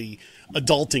daily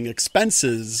adulting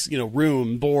expenses,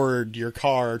 room, board, your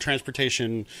car,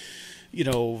 transportation,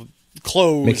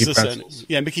 clothes, Mickey pretzels.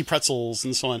 Mickey pretzels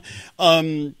and so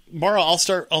on. Marah, I'll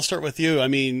start with you. I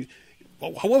mean,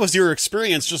 what was your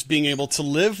experience just being able to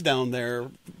live down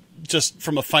there, just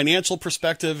from a financial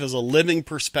perspective, as a living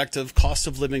perspective, cost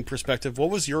of living perspective? What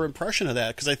was your impression of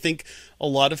that? Because I think a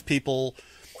lot of people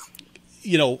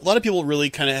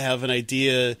really kind of have an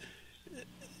idea.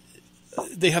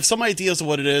 They have some ideas of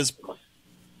what it is,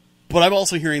 but I'm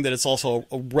also hearing that it's also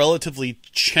a relatively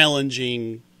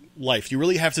challenging life. You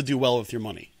really have to do well with your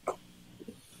money.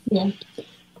 Yeah.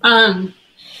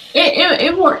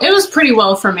 It was pretty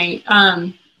well for me.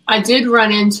 I did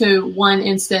run into one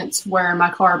instance where my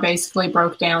car basically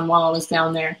broke down while I was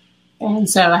down there. And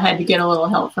so I had to get a little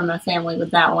help from my family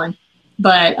with that one.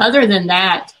 But other than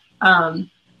that,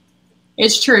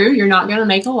 it's true. You're not going to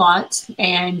make a lot,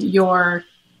 and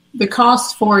the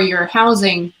cost for your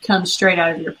housing comes straight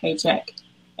out of your paycheck.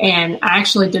 And I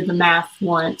actually did the math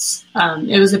once.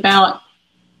 It was about,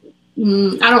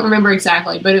 I don't remember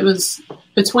exactly, but it was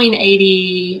between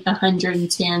 80,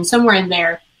 110, somewhere in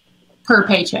there per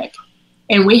paycheck.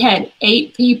 And we had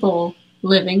 8 people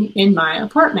living in my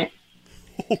apartment.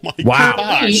 Oh my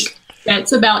gosh.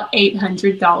 That's about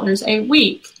 $800 a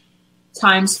week.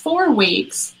 Times 4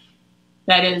 weeks,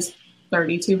 that is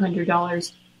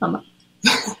 $3,200 a month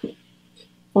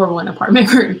for one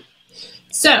apartment room.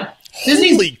 So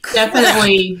Disney's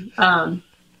definitely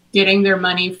getting their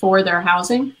money for their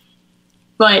housing,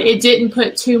 but it didn't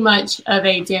put too much of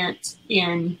a dent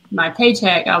in my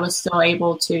paycheck. I was still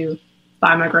able to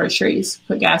buy my groceries,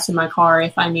 put gas in my car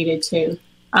if I needed to,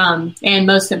 and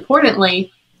most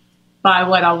importantly, buy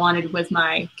what I wanted with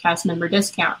my cast member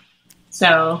discount.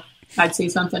 So I'd see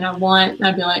something I want, and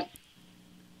I'd be like,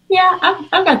 yeah,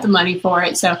 I've got the money for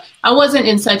it. So I wasn't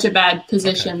in such a bad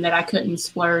position that I couldn't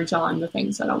splurge on the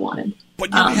things that I wanted.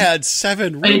 But you had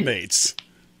 7 roommates.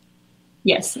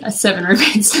 Yes, 7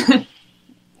 roommates.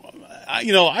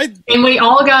 And we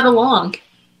all got along.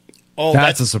 Oh,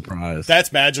 that's a surprise.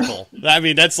 That's magical. I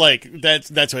mean, that's like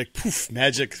poof,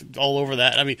 magic all over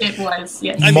that. I mean, it was.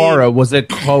 Yes. Marah, was it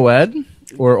co-ed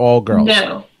or all girls?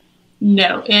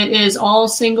 No, it is all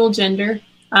single gender.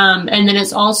 And then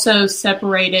it's also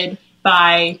separated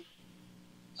by,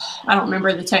 I don't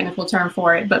remember the technical term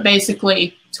for it, but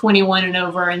basically 21 and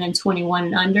over and then 21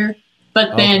 and under.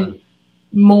 But then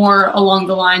more along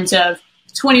the lines of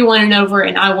 21 and over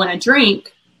and I want to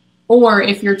drink. Or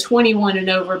if you're 21 and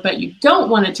over but you don't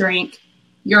want to drink,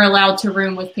 you're allowed to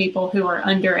room with people who are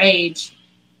underage.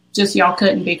 Just y'all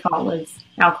couldn't be caught with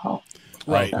alcohol.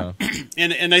 Right.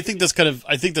 And I think that's kind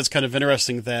of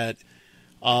interesting that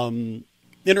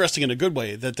interesting in a good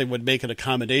way that they would make an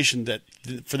accommodation that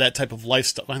for that type of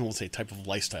lifestyle. I don't want to say type of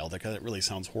lifestyle, that really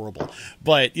sounds horrible,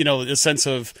 but the sense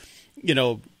of,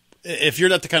 if you're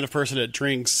not the kind of person that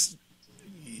drinks,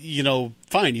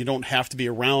 fine. You don't have to be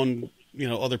around,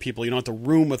 other people. You don't have to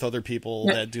room with other people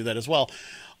that do that as well.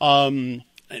 And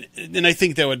I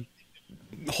think that would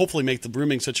hopefully make the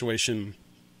rooming situation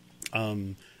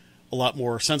a lot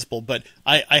more sensible. But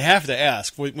I have to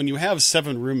ask, when you have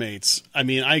 7 roommates, I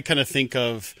mean, I kind of think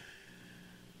of,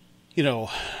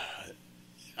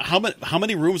 how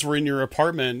many rooms were in your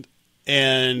apartment,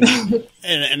 and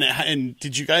and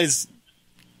did you guys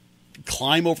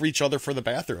climb over each other for the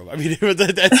bathroom? I mean,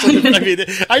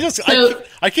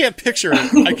 I can't picture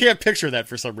it. I can't picture that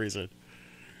for some reason.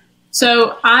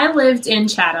 So I lived in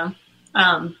Chatham.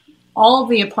 All of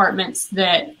the apartments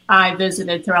that I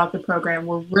visited throughout the program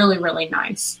were really, really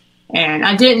nice. And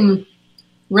I didn't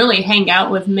really hang out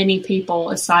with many people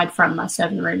aside from my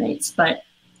 7 roommates. But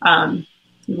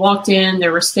you walked in,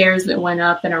 there were stairs that went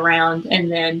up and around.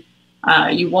 And then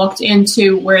you walked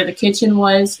into where the kitchen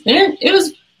was. And it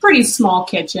was a pretty small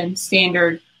kitchen,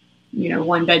 standard,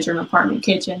 1-bedroom apartment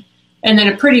kitchen. And then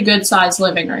a pretty good-sized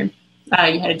living room.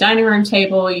 You had a dining room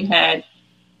table, you had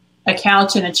a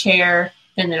couch and a chair,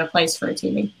 and then a place for a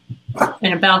TV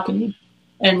and a balcony.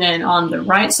 And then on the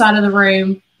right side of the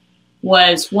room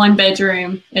was 1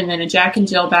 bedroom, and then a Jack and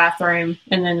Jill bathroom,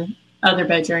 and then other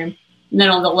bedroom. And then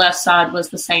on the left side was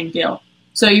the same deal.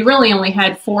 So you really only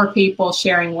had 4 people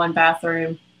sharing 1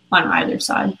 bathroom on either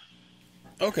side.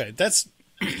 Okay, that's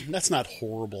not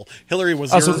horrible. Hillary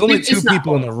was. So there's only 2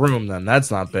 people in the room. Then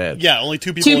that's not bad. Yeah, only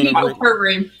 2 people in a room. Per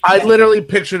room. I literally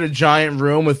pictured a giant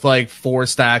room with like 4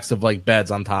 stacks of like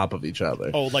beds on top of each other.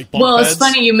 Oh, like bunk beds? It's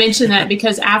funny you mentioned that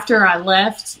because after I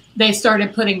left, they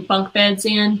started putting bunk beds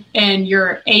in, and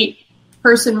your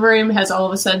 8-person room has all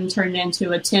of a sudden turned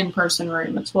into a 10-person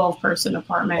room, a 12-person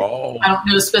apartment. Oh. I don't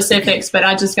know the specifics, but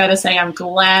I just got to say I'm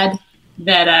glad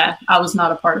that I was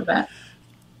not a part of that.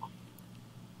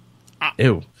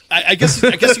 Ew. I guess you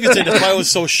could say that's why I was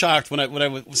so shocked when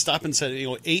I stopped and said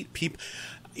 8 people.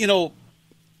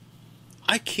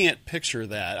 I can't picture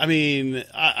that. I mean,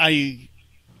 I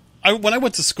when I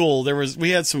went to school,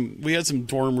 we had some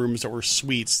dorm rooms that were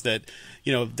suites that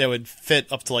that would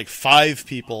fit up to like 5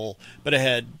 people, but it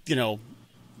had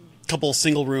couple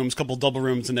single rooms, couple double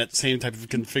rooms in that same type of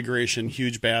configuration,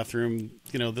 huge bathroom,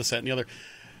 this, that, and the other.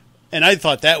 And I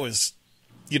thought that was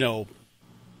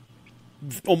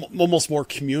almost more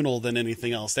communal than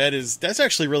anything else. That's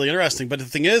actually really interesting. But the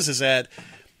thing is that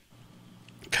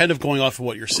kind of going off of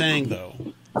what you're saying,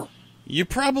 though, you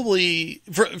probably,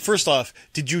 first off,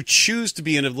 did you choose to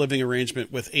be in a living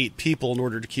arrangement with 8 people in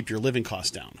order to keep your living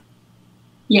costs down?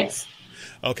 Yes.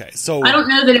 Okay, so I don't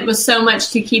know that it was so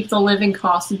much to keep the living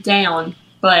costs down,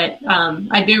 but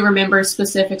I do remember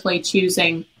specifically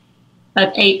choosing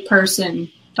an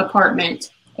 8-person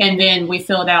apartment. And then we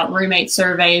filled out roommate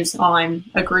surveys on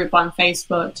a group on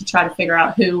Facebook to try to figure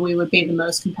out who we would be the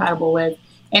most compatible with.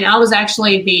 And I was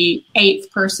actually the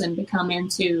 8th person to come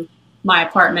into my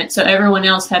apartment. So everyone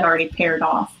else had already paired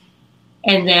off.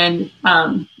 And then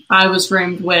I was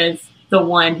roomed with the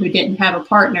one who didn't have a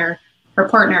partner. Her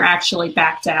partner actually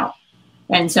backed out.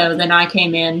 And so then I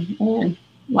came in, and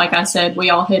like I said, we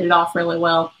all hit it off really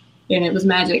well, and it was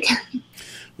magic.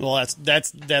 Well,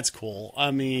 that's cool.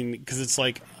 I mean, because it's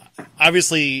like,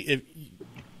 obviously,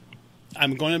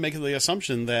 I'm going to make the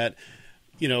assumption that,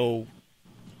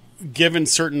 given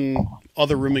certain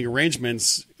other rooming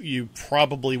arrangements, you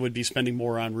probably would be spending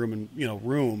more on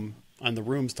room on the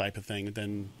rooms type of thing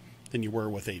than you were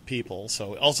with 8 people.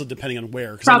 So also depending on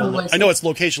where, because I know it's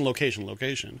location.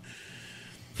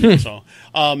 So,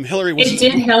 Hillary, it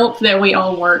did help that we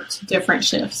all worked different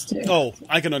shifts too. Oh,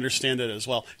 I can understand it as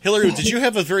well. Hillary, did you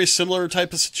have a very similar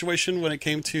type of situation when it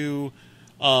came to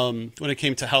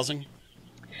housing?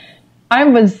 I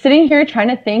was sitting here trying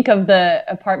to think of the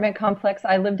apartment complex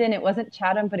I lived in. It wasn't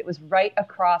Chatham, but it was right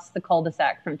across the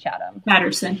cul-de-sac from Chatham.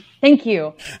 Patterson. Thank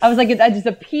you. I was like, that's just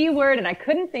a P word, and I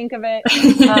couldn't think of it.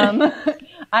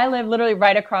 I live literally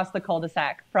right across the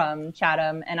cul-de-sac from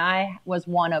Chatham, and I was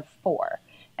one of 4.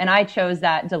 And I chose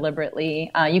that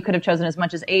deliberately. You could have chosen as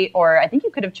much as 8, or I think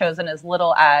you could have chosen as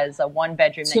little as a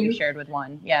 1-bedroom that you shared with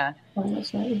one. Yeah. Oh,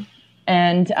 that's right.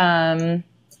 And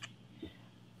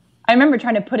I remember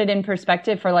trying to put it in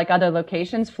perspective for like other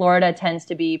locations. Florida tends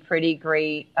to be pretty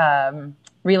great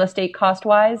real estate cost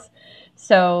wise.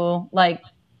 So like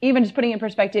even just putting it in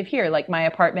perspective here, like my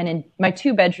apartment in my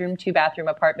 2-bedroom, 2-bathroom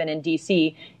apartment in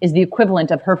DC is the equivalent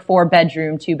of her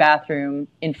 4-bedroom, 2-bathroom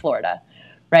in Florida.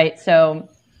 Right. So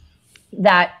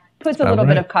that puts a little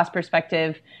bit of cost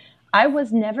perspective. I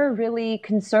was never really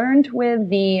concerned with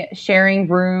the sharing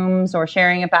rooms or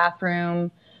sharing a bathroom.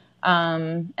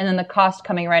 And then the cost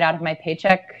coming right out of my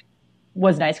paycheck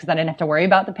was nice because I didn't have to worry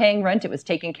about the paying rent. It was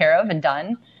taken care of and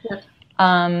done. Yep.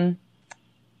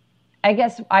 I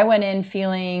guess I went in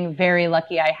feeling very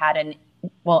lucky. I had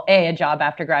a job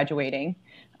after graduating,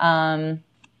 and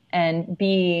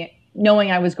B,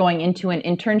 knowing I was going into an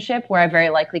internship where I very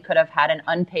likely could have had an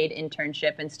unpaid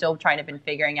internship and still trying to been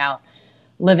figuring out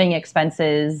living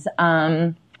expenses.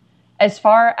 As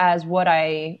far as what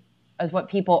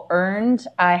people earned,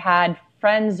 I had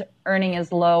friends earning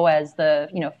as low as the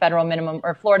federal minimum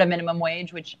or Florida minimum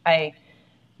wage, which I'm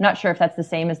not sure if that's the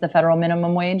same as the federal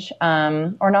minimum wage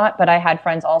or not, but I had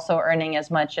friends also earning as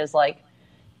much as like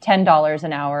 $10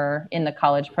 an hour in the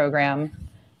college program.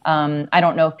 I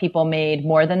don't know if people made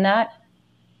more than that.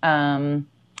 And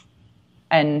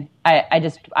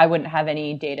I wouldn't have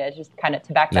any data just kind of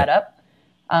to back that up.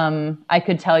 I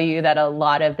could tell you that a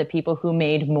lot of the people who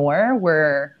made more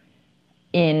were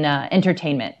in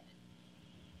entertainment.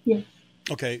 Yeah.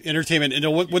 Okay, entertainment.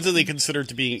 And what do they consider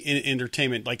to be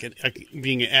entertainment? Like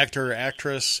being an actor,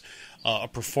 actress, a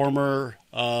performer?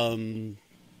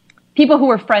 People who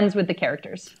were friends with the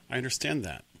characters. I understand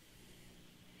that.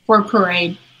 For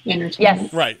parade entertainment.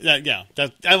 Yes. Right. Yeah.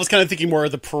 I was kind of thinking more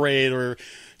of the parade or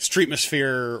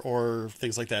streetmosphere or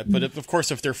things like that. But of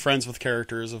course, if they're friends with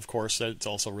characters, of course, that's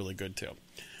also really good too.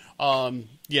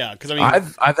 Yeah, because I mean,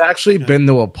 I've actually been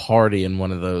to a party in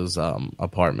one of those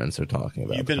apartments they're talking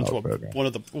about. You've been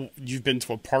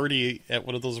to a party at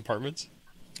one of those apartments.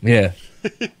 Yeah.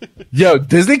 Yo,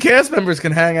 Disney cast members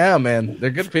can hang out, man. They're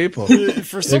good people.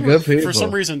 For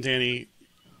some reason, Danny,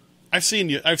 I've seen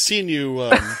you. I've seen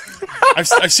you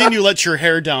let your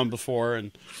hair down before,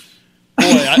 and boy,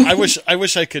 I wish I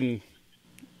would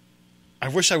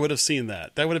have seen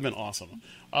that. That would have been awesome.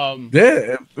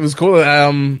 Yeah, it was cool.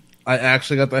 I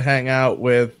actually got to hang out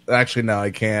with. Actually, no, I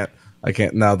can't.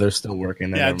 No, they're still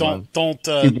working. Yeah, don't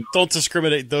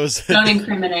discriminate those. Don't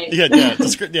incriminate. Yeah.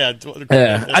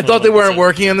 I thought they weren't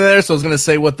working in there, so I was going to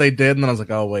say what they did, and then I was like,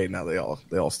 oh wait, no, they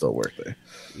all still work there.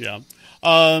 Yeah.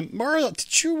 Marah,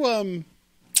 did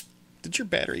your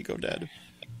battery go dead?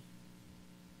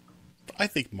 I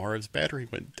think Marah's battery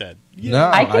went dead. Yeah. No,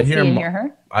 I can see and hear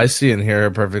her. I see and hear her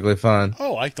perfectly fine.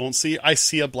 Oh, I don't see. I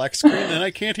see a black screen and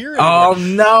I can't hear it anymore. Oh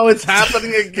no, it's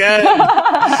happening again.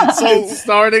 So it's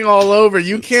starting all over.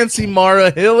 You can't see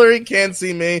Marah. Hillary can't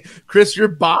see me. Chris, your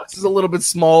box is a little bit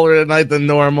smaller tonight than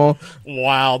normal.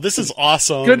 Wow, this is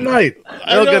awesome. Good night.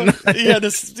 Good night. Yeah,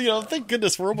 thank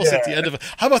goodness we're almost at the end of it.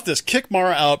 How about this? Kick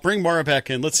Marah out, bring Marah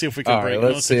back in. Let's see if we can bring.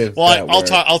 Let's see.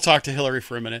 I'll talk to Hillary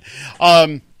for a minute.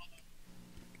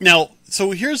 Now,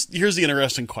 so here's the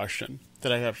interesting question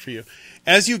that I have for you.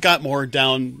 As you got more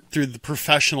down through the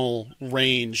professional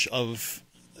range of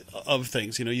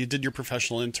things, you did your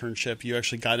professional internship. You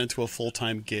actually got into a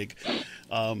full-time gig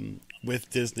with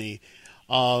Disney.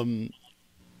 I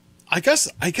guess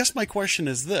my question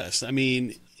is this. I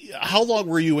mean, how long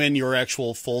were you in your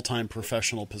actual full-time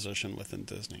professional position within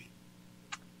Disney?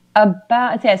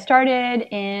 I started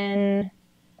in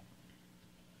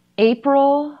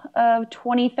April of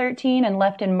 2013 and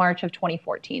left in March of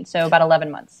 2014. So about 11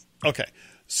 months. Okay.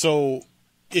 So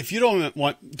if you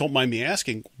don't mind me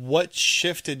asking, what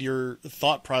shifted your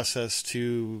thought process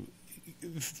to,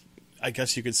 I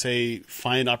guess you could say,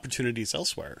 find opportunities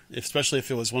elsewhere, especially if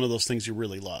it was one of those things you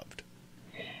really loved?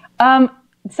 So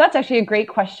that's actually a great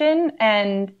question.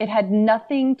 And it had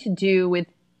nothing to do with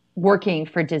working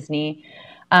for Disney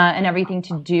and everything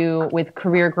to do with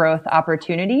career growth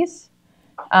opportunities.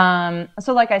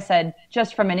 So like I said,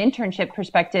 just from an internship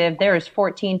perspective, there's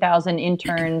 14,000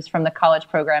 interns from the college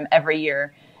program every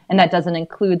year. And that doesn't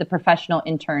include the professional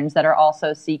interns that are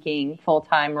also seeking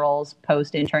full-time roles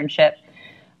post-internship.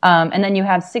 And then you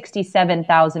have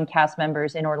 67,000 cast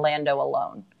members in Orlando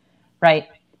alone, right?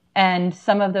 And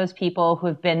some of those people who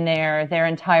have been there their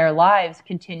entire lives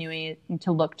continuing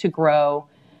to look to grow.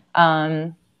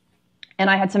 And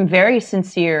I had some very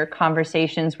sincere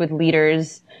conversations with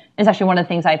leaders. It's actually one of the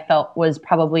things I felt was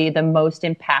probably the most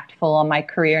impactful on my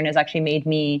career and has actually made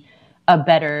me a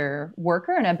better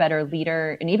worker and a better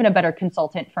leader and even a better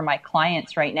consultant for my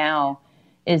clients right now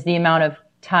is the amount of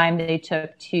time they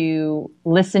took to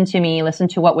listen to me, listen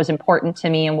to what was important to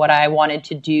me and what I wanted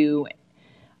to do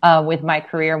with my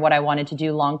career, what I wanted to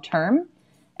do long term.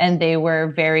 And they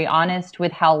were very honest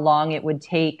with how long it would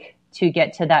take to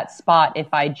get to that spot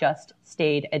if I just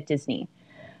stayed at Disney.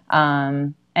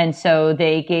 And so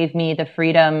they gave me the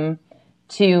freedom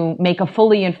to make a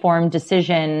fully informed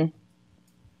decision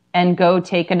and go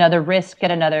take another risk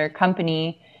at another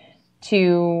company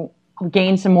to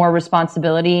gain some more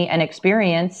responsibility and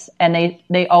experience. And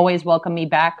they always welcome me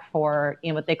back for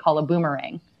what they call a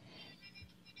boomerang.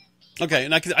 Okay,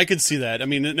 and I could see that. I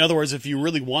mean, in other words, if you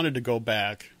really wanted to go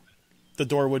back, the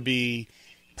door would be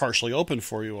partially open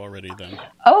for you already then.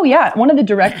 Oh, yeah. One of the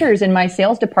directors in my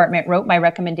sales department wrote my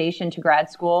recommendation to grad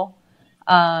school.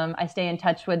 I stay in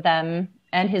touch with them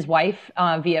and his wife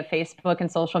via Facebook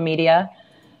and social media.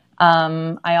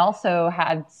 I also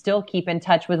still keep in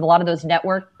touch with a lot of those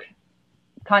network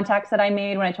contacts that I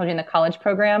made when I told you in the college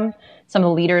program. Some of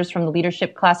the leaders from the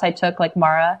leadership class I took, like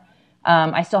Marah.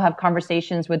 I still have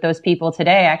conversations with those people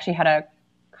today. I actually had a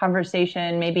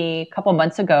conversation maybe a couple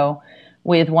months ago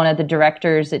with one of the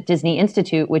directors at Disney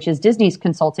Institute, which is Disney's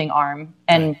consulting arm,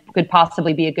 and could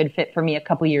possibly be a good fit for me a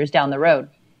couple years down the road.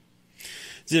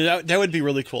 That would be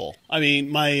really cool. I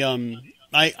mean,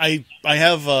 I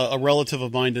have a relative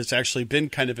of mine that's actually been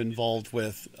kind of involved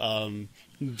with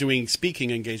doing speaking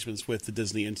engagements with the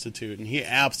Disney Institute, and he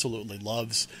absolutely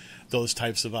loves those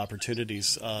types of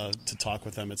opportunities to talk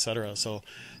with them, etc. So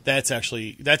that's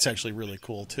actually really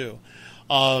cool too.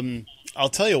 I'll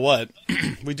tell you what,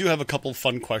 we do have a couple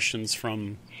fun questions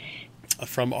from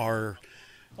our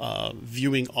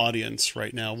viewing audience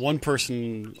right now. One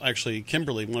person, actually,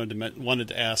 Kimberly, wanted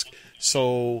to ask.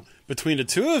 So between the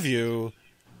two of you,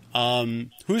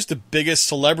 who's the biggest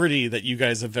celebrity that you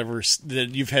guys have ever that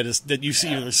you've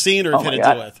either seen or have had to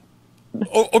deal with?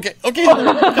 Oh, okay.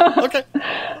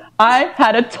 I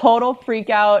had a total freak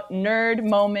out nerd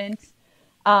moment.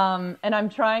 And I'm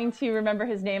trying to remember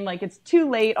his name. Like, it's too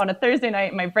late on a Thursday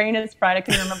night. My brain is fried. I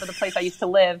couldn't remember the place I used to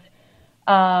live.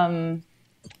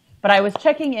 But I was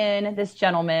checking in this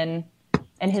gentleman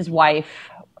and his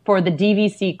wife for the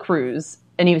DVC cruise.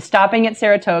 And he was stopping at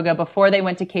Saratoga before they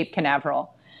went to Cape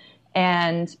Canaveral.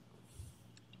 And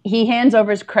he hands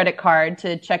over his credit card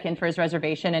to check in for his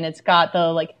reservation. And it's got the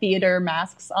like theater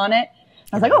masks on it.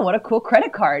 I was like, oh, what a cool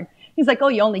credit card. He's like, oh,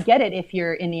 you only get it if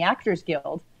you're in the Actors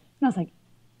Guild. And I was like,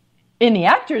 in the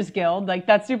Actors Guild? Like,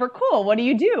 that's super cool. What do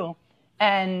you do?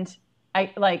 And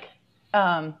I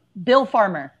Bill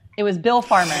Farmer. It was Bill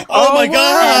Farmer. Oh my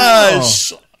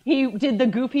gosh! He did the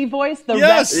goofy voice the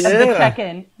rest of the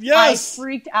check-in. Yes. I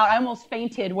freaked out. I almost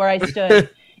fainted where I stood.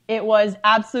 It was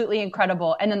absolutely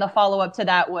incredible. And then the follow-up to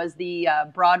that was the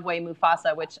Broadway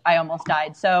Mufasa, which I almost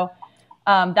died. So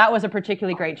that was a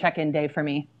particularly great check-in day for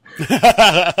me.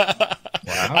 Wow.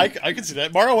 I can see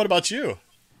that. Marah, what about you?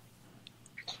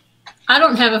 I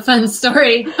don't have a fun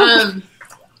story. I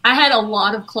had a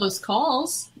lot of close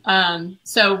calls.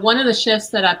 So one of the shifts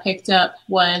that I picked up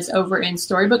was over in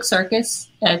Storybook Circus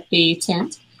at the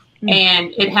tent.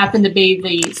 And it happened to be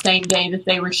the same day that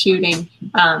they were shooting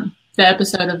the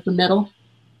episode of The Middle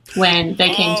when they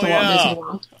came to Walt Disney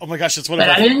World. Oh my gosh,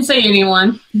 I didn't see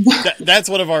anyone. That's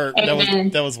one of our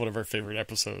that was one of our favorite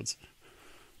episodes.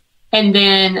 And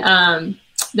then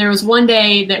there was one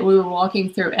day that we were walking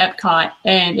through Epcot,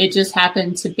 and it just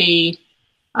happened to be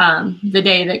the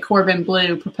day that Corbin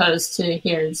Bleu proposed to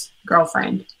his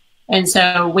girlfriend. And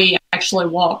so we actually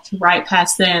walked right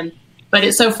past them. But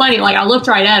it's so funny, like I looked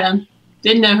right at him,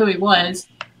 didn't know who he was.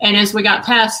 And as we got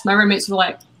past, my roommates were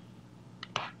like,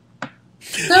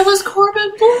 that was Corbin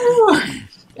Bleu.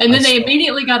 And then they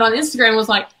immediately got on Instagram and was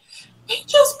like, he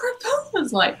just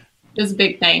proposed. Like, it was a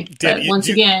big thing. But once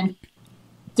again,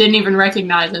 didn't even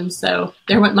recognize him. So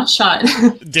there went my shot.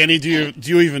 Danny, do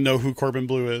you even know who Corbin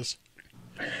Bleu is?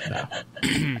 No.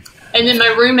 And then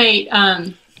my roommate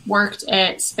worked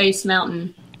at Space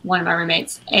Mountain, one of my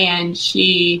roommates, and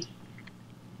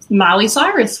Miley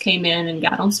Cyrus came in and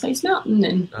got on Space Mountain,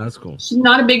 and that's cool. She's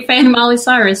not a big fan of Miley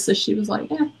Cyrus, so she was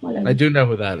like, "Yeah, whatever." I do know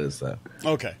who that is, though.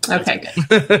 Okay.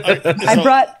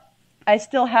 Good. I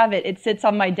still have it. It sits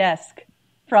on my desk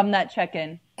from that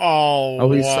check-in. Oh,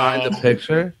 he signed the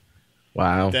picture.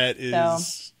 Wow, that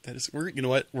is. You know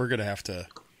what? We're gonna have to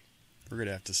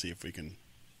see if we can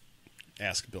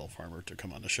ask Bill Farmer to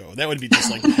come on the show. That would be just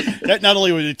like that. Not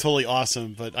only would it be totally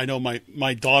awesome, but I know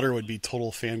my daughter would be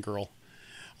total fangirl.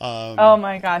 Oh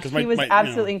my gosh, he was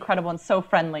absolutely incredible and so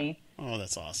friendly. Oh,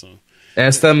 that's awesome.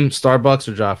 Ask them Starbucks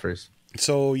or Joffrey's.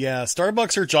 So yeah,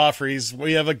 Starbucks or Joffrey's.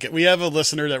 We have a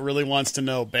listener that really wants to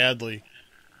know badly.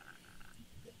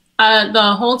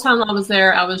 The whole time I was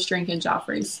there, I was drinking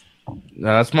Joffrey's. No,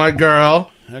 that's my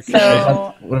girl. Okay.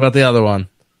 So, what about the other one?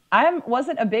 I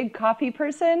wasn't a big coffee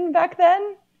person back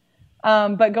then.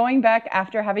 But going back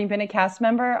after having been a cast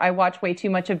member, I watch way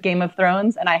too much of Game of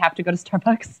Thrones, and I have to go to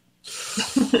Starbucks.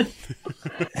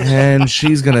 And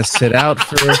she's going to sit out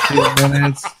for a few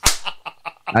minutes.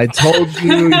 I told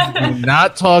you do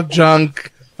not talk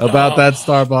junk about that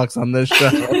Starbucks on this show.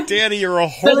 Danny, you're a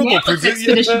horrible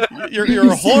producer.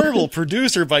 You're a horrible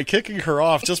producer by kicking her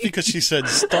off just because she said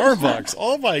Starbucks.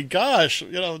 Oh my gosh,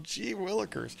 gee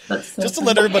willikers. Just to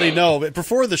let everybody know,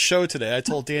 before the show today, I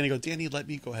told Danny, Danny, let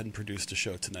me go ahead and produce the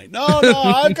show tonight. No,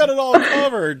 I've got it all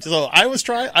covered. So I was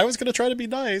going to try to be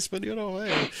nice, but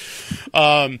hey.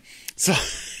 So,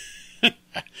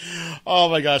 oh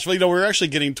my gosh. Well, we're actually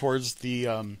getting towards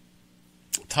the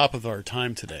top of our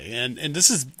time today, and this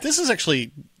is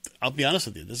actually, I'll be honest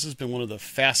with you, this has been one of the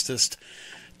fastest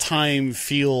time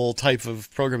feel type of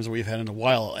programs that we've had in a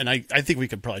while, and I think we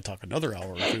could probably talk another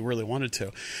hour if we really wanted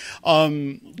to.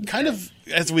 Kind of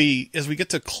as we get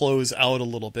to close out a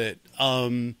little bit,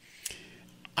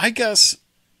 I guess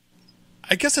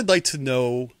I'd like to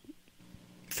know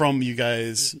from you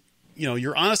guys,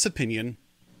 your honest opinion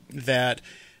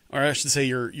or I should say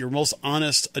your most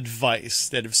honest advice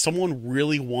that if someone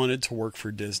really wanted to work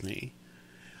for Disney,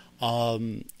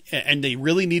 and they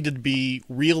really needed to be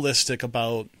realistic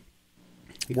about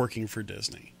working for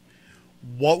Disney,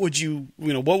 what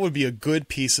would be a good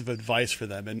piece of advice for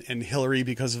them? And Hillary,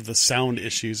 because of the sound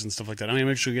issues and stuff like that, I'm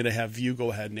actually going to have you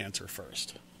go ahead and answer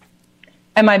first.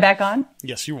 Am I back on?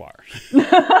 Yes, you are.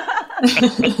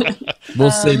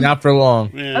 We'll see. Not for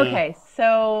long. Yeah. Okay,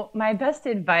 so my best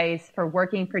advice for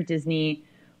working for Disney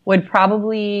would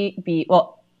probably be,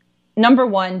 well, number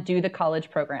one, do the college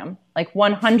program. Like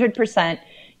 100%.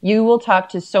 You will talk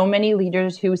to so many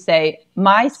leaders who say,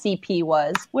 my CP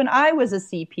was when I was a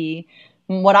CP,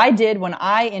 what I did when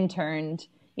I interned.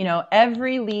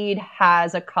 Every lead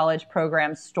has a college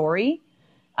program story.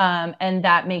 And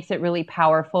that makes it really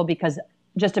powerful because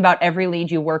just about every lead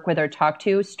you work with or talk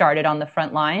to started on the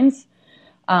front lines.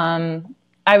 I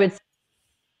would.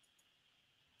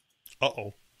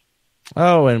 Uh-oh.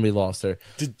 Oh, and we lost her.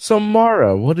 So,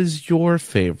 Marah, what is your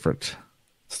favorite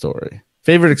story?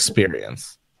 Favorite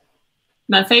experience?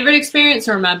 My favorite experience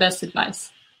or my best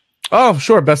advice? Oh,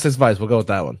 sure. Best advice. We'll go with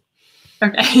that one.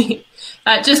 Okay.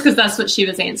 Just because that's what she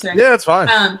was answering. Yeah, that's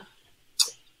fine.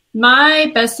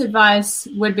 My best advice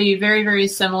would be very, very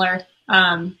similar.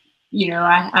 I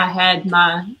had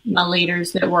my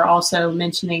leaders that were also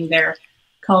mentioning their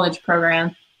college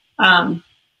program.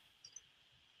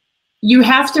 You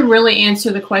have to really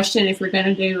answer the question if you're going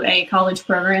to do a college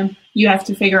program. You have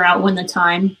to figure out when the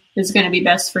time is going to be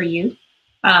best for you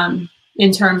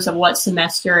in terms of what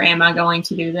semester am I going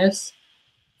to do this.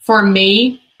 For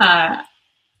me, I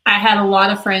had a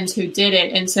lot of friends who did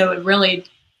it, and so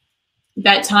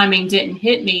that timing didn't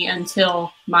hit me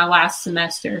until my last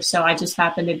semester. So I just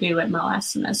happened to do it my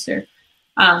last semester.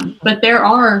 But there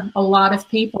are a lot of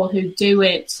people who do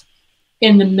it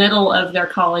in the middle of their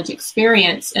college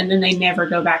experience, and then they never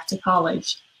go back to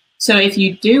college. So if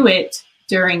you do it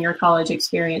during your college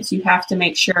experience, you have to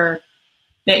make sure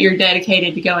that you're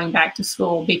dedicated to going back to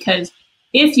school, because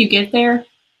if you get there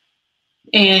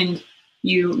and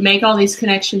you make all these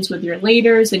connections with your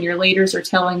leaders and your leaders are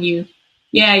telling you,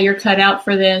 yeah, you're cut out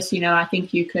for this, I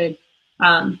think you could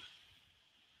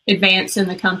advance in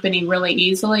the company really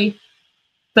easily,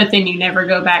 but then you never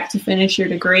go back to finish your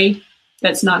degree,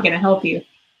 that's not going to help you.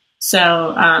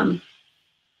 So,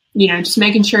 just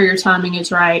making sure your timing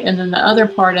is right. And then the other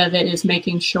part of it is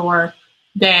making sure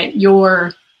that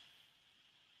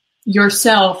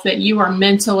yourself, that you are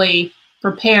mentally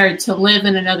prepared to live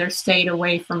in another state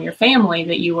away from your family,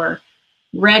 that you are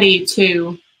ready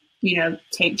to,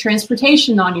 take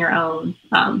transportation on your own,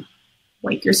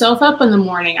 wake yourself up in the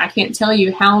morning. I can't tell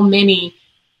you how many,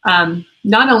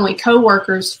 not only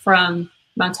coworkers from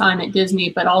my time at Disney,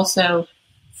 but also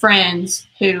friends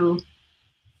who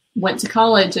went to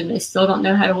college and they still don't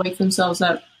know how to wake themselves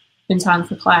up in time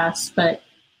for class. But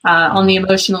on the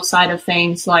emotional side of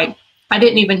things, like I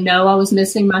didn't even know I was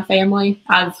missing my family.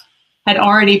 Had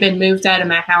already been moved out of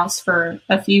my house for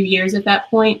a few years at that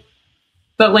point.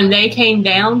 But when they came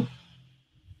down,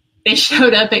 they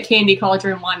showed up at Candy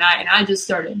Cauldron one night and I just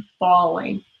started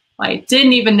bawling. Like,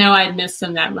 didn't even know I'd missed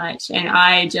them that much. And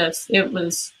it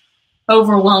was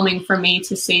overwhelming for me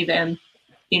to see them,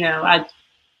 and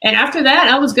after that,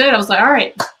 I was good. I was like, all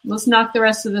right, let's knock the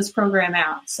rest of this program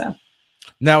out. So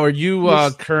now, are you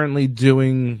currently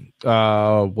doing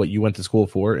what you went to school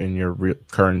for in your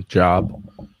current job?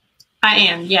 I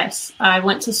am, yes. I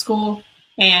went to school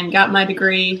and got my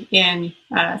degree in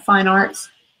fine arts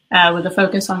with a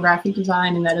focus on graphic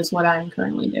design, and that is what I'm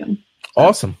currently doing.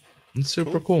 Awesome. That's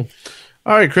super cool.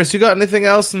 All right, Chris, you got anything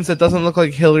else, since it doesn't look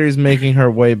like Hillary's making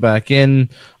her way back in?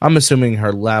 I'm assuming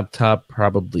her laptop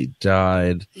probably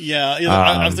died. Yeah,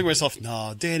 I was thinking to myself,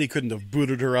 no, Danny couldn't have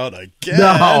booted her out again.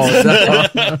 No.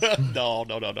 No.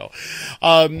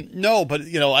 No, but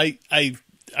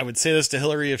would say this to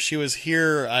Hillary if she was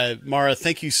here. Marah,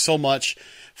 thank you so much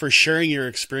for sharing your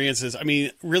experiences. I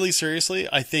mean, really seriously,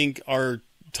 I think our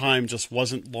time just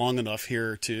wasn't long enough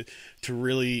here to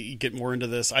really get more into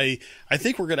this. I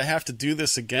think we're going to have to do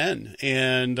this again.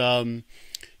 And,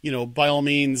 by all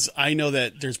means, I know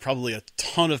that there's probably a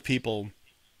ton of people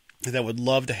that would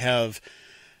love to have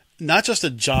not just a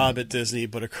job at Disney,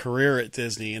 but a career at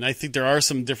Disney. And I think there are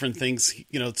some different things,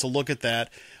 to look at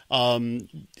that.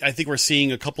 I think we're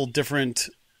seeing a couple different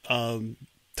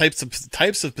types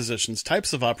of positions,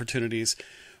 types of opportunities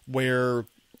where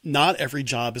not every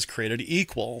job is created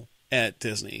equal at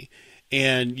Disney,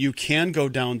 and you can go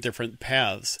down different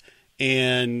paths.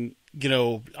 And,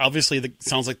 obviously it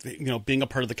sounds like, being a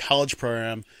part of the college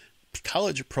program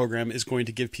is going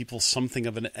to give people something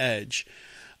of an edge.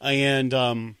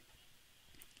 And,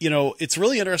 it's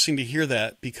really interesting to hear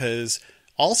that, because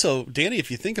also, Danny,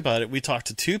 if you think about it, we talked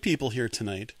to two people here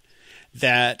tonight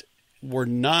that were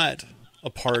not a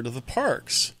part of the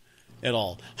parks at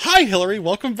all. Hi, Hillary.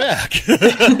 Welcome back.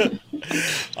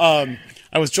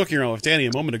 I was joking around with Danny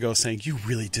a moment ago saying, you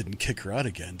really didn't kick her out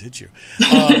again, did you?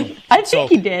 I think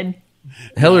he did.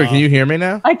 Hillary, can you hear me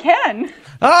now? I can.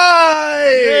 Hi!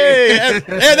 Hey,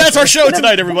 and that's our show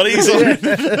tonight, everybody. So,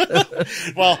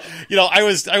 well, I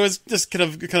was just kind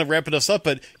of wrapping us up,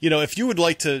 but if you would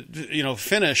like to,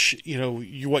 finish,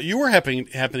 what you were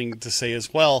happening to say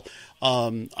as well,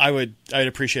 I'd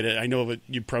appreciate it. I know that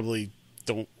you probably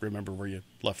don't remember where you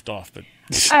left off, but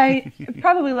I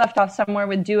probably left off somewhere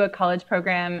with do a college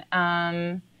program.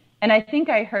 And I think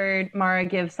I heard Marah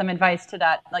give some advice to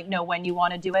that, like know when you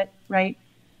want to do it, right?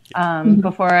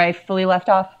 Before I fully left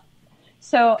off.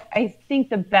 So I think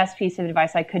the best piece of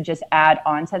advice I could just add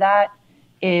on to that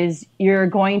is you're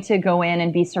going to go in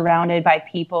and be surrounded by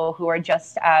people who are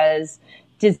just as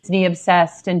Disney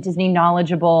obsessed and Disney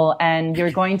knowledgeable, and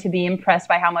you're going to be impressed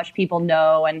by how much people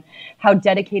know and how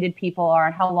dedicated people are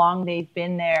and how long they've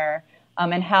been there,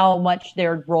 and how much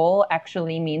their role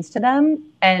actually means to them.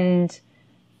 And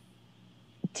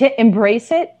to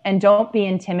embrace it and don't be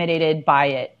intimidated by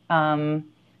it. I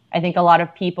think a lot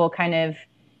of people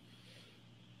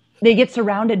they get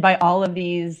surrounded by all of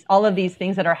these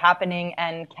things that are happening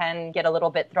and can get a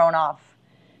little bit thrown off.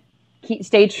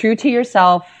 Stay true to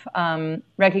yourself.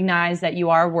 Recognize that you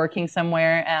are working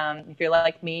somewhere. If you're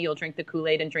like me, you'll drink the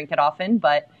Kool-Aid and drink it often,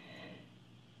 but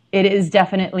it is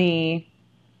definitely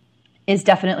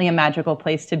a magical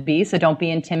place to be. So don't be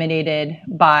intimidated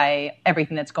by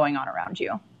everything that's going on around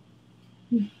you.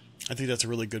 I think that's a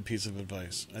really good piece of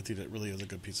advice. I think that really is a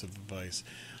good piece of advice.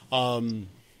 And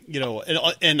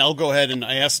I'll go ahead and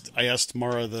I asked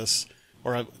Marah this,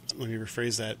 or let me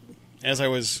rephrase that. As I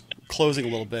was closing a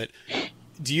little bit,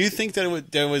 do you think that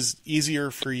it was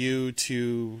easier for you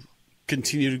to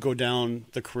continue to go down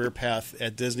the career path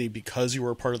at Disney because you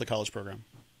were a part of the college program?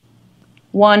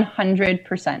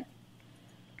 100%.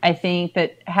 I think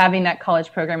that having that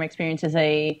college program experience is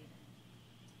an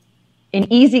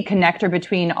easy connector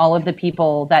between all of the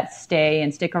people that stay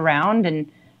and stick around.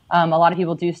 And a lot of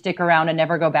people do stick around and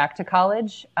never go back to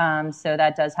college. So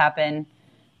that does happen.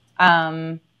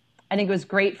 I think it was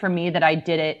great for me that I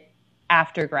did it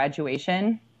after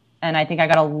graduation. And I think I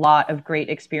got a lot of great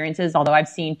experiences, although I've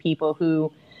seen people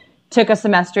who took a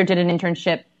semester, did an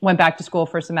internship, went back to school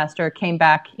for a semester, came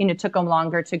back, took them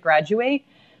longer to graduate.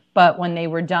 But when they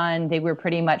were done, they were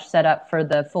pretty much set up for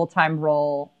the full-time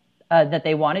role that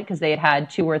they wanted, because they had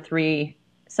 2 or 3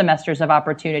 semesters of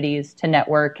opportunities to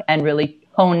network and really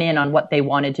hone in on what they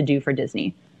wanted to do for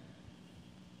Disney.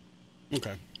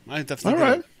 Okay. I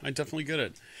definitely get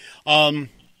it.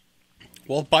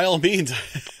 Well, by all means,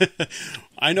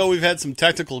 I know we've had some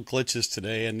technical glitches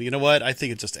today, and you know what? I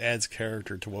think it just adds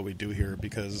character to what we do here,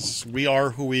 because we are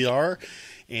who we are,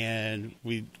 and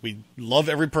we love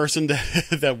every person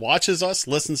that watches us,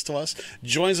 listens to us,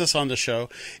 joins us on the show.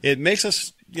 It makes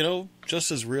us,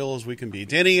 just as real as we can be.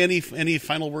 Danny, any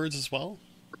final words as well?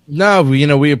 No,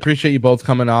 we appreciate you both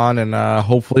coming on, and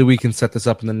hopefully we can set this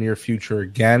up in the near future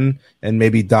again and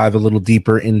maybe dive a little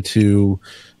deeper into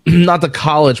not the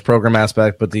college program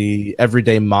aspect, but the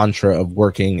everyday mantra of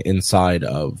working inside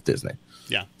of Disney.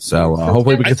 Yeah. So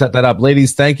hopefully we can set that up.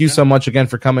 Ladies, thank you so much again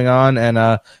for coming on, and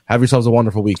have yourselves a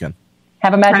wonderful weekend.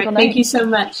 Have a magical night. Thank you so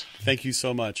much. Thank you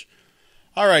so much.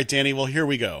 All right, Danny, well, here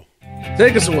we go.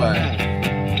 Take us away.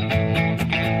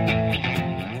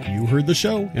 You heard the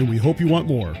show, and we hope you want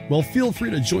more. Well, feel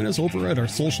free to join us over at our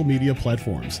social media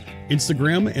platforms.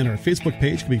 Instagram and our Facebook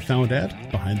page can be found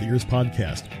at Behind the Ears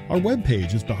Podcast. Our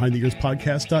webpage is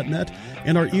behindtheearspodcast.net,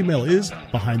 and our email is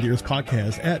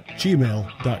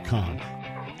behindtheearspodcast@gmail.com.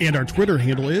 And our Twitter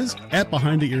handle is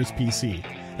 @BehindTheEarsPC.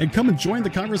 and come and join the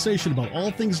conversation about all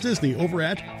things Disney over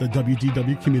at the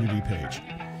WDW community page.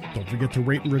 Don't forget to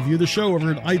rate and review the show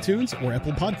over at iTunes or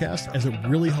Apple Podcasts, as it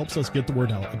really helps us get the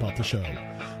word out about the show.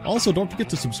 Also, don't forget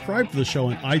to subscribe to the show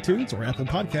on iTunes or Apple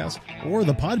Podcasts or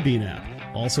the Podbean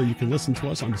app. Also, you can listen to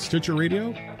us on Stitcher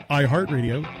Radio,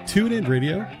 iHeartRadio, TuneIn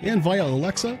Radio, and via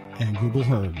Alexa and Google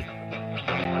Home.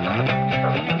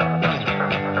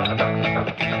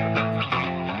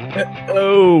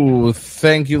 Oh,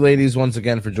 thank you, ladies, once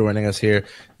again for joining us here.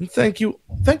 And thank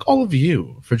all of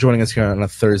you for joining us here on a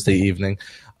Thursday evening.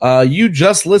 You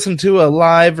just listened to a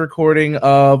live recording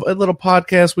of a little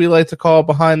podcast we like to call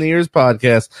Behind the Ears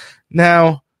Podcast.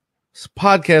 Now,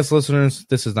 podcast listeners,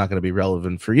 this is not going to be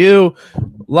relevant for you.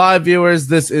 Live viewers,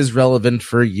 this is relevant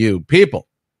for you. People,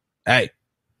 hey,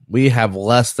 we have way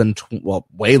less than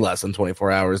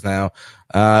 24 hours now.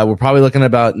 We're probably looking at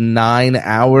about 9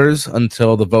 hours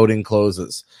until the voting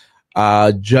closes.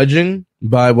 Judging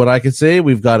by what I could see,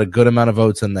 we've got a good amount of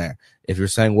votes in there. If you're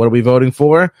saying, what are we voting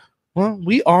for? Well,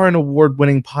 we are an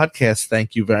award-winning podcast,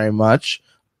 thank you very much.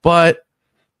 But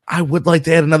I would like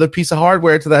to add another piece of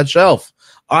hardware to that shelf.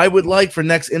 I would like for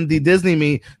next Indie Disney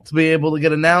Meet to be able to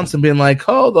get announced and being like,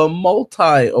 oh, the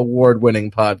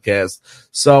multi-award-winning podcast.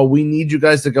 So we need you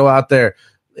guys to go out there.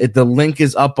 The link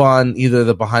is up on either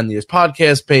the Behind the Ears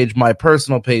podcast page, my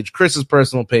personal page, Chris's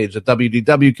personal page, the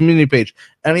WDW community page,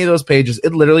 any of those pages.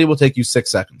 It literally will take you 6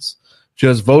 seconds.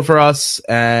 Just vote for us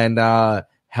and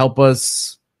help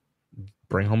us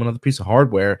bring home another piece of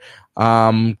hardware.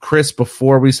 Chris,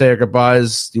 before we say our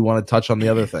goodbyes, do you want to touch on the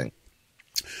other thing?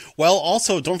 Well,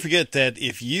 also, don't forget that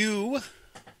if you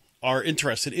are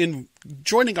interested in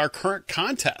joining our current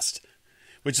contest,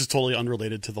 which is totally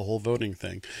unrelated to the whole voting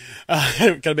thing,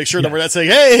 got to make sure that we're not saying,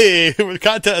 hey,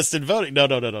 contest and voting. No.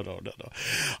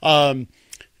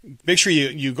 Make sure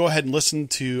you go ahead and listen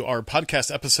to our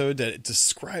podcast episode that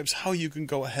describes how you can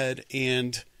go ahead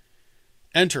and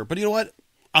enter. But you know what?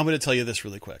 I'm going to tell you this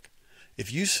really quick.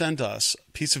 If you send us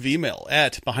a piece of email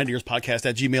at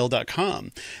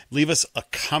behindearspodcast@gmail.com, leave us a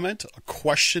comment, a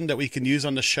question that we can use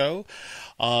on the show,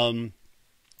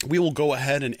 we will go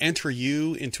ahead and enter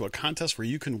you into a contest where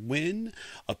you can win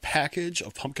a package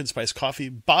of pumpkin spice coffee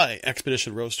by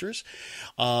Expedition Roasters.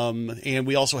 And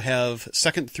we also have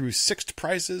 2nd through 6th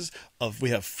prizes. We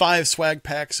have 5 swag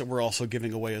packs that we're also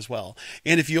giving away as well.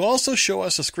 And if you also show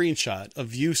us a screenshot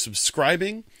of you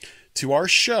subscribing to our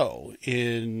show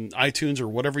in iTunes or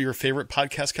whatever your favorite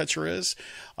podcast catcher is,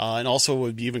 and also it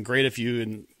would be even great if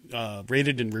you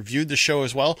rated and reviewed the show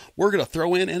as well, we're going to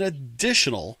throw in an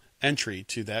additional entry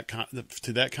to that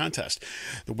contest.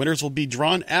 The winners will be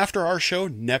drawn after our show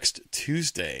next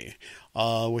Tuesday,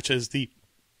 which is the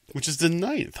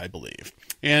 9th, I believe.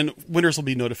 And winners will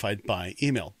be notified by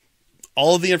email.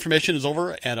 All of the information is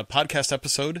over at a podcast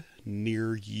episode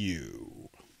near you.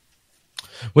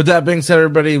 With that being said,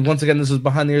 everybody, once again, this was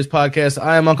Behind the Ears Podcast.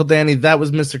 I am Uncle Danny. That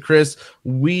was Mr. Chris.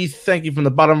 We thank you from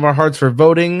the bottom of our hearts for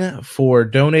voting, for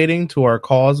donating to our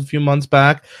cause a few months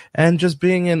back, and just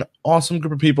being an awesome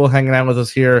group of people hanging out with us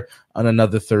here on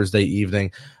another Thursday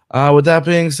evening. With that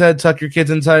being said, tuck your kids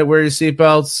in tight, wear your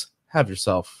seatbelts, have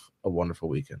yourself a wonderful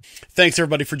weekend. Thanks,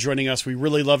 everybody, for joining us. We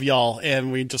really love y'all,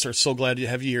 and we just are so glad to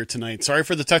have you here tonight. Sorry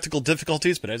for the technical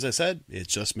difficulties, but as I said, it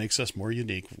just makes us more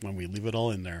unique when we leave it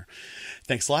all in there.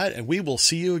 Thanks a lot, and we will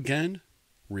see you again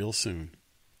real soon.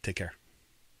 Take care.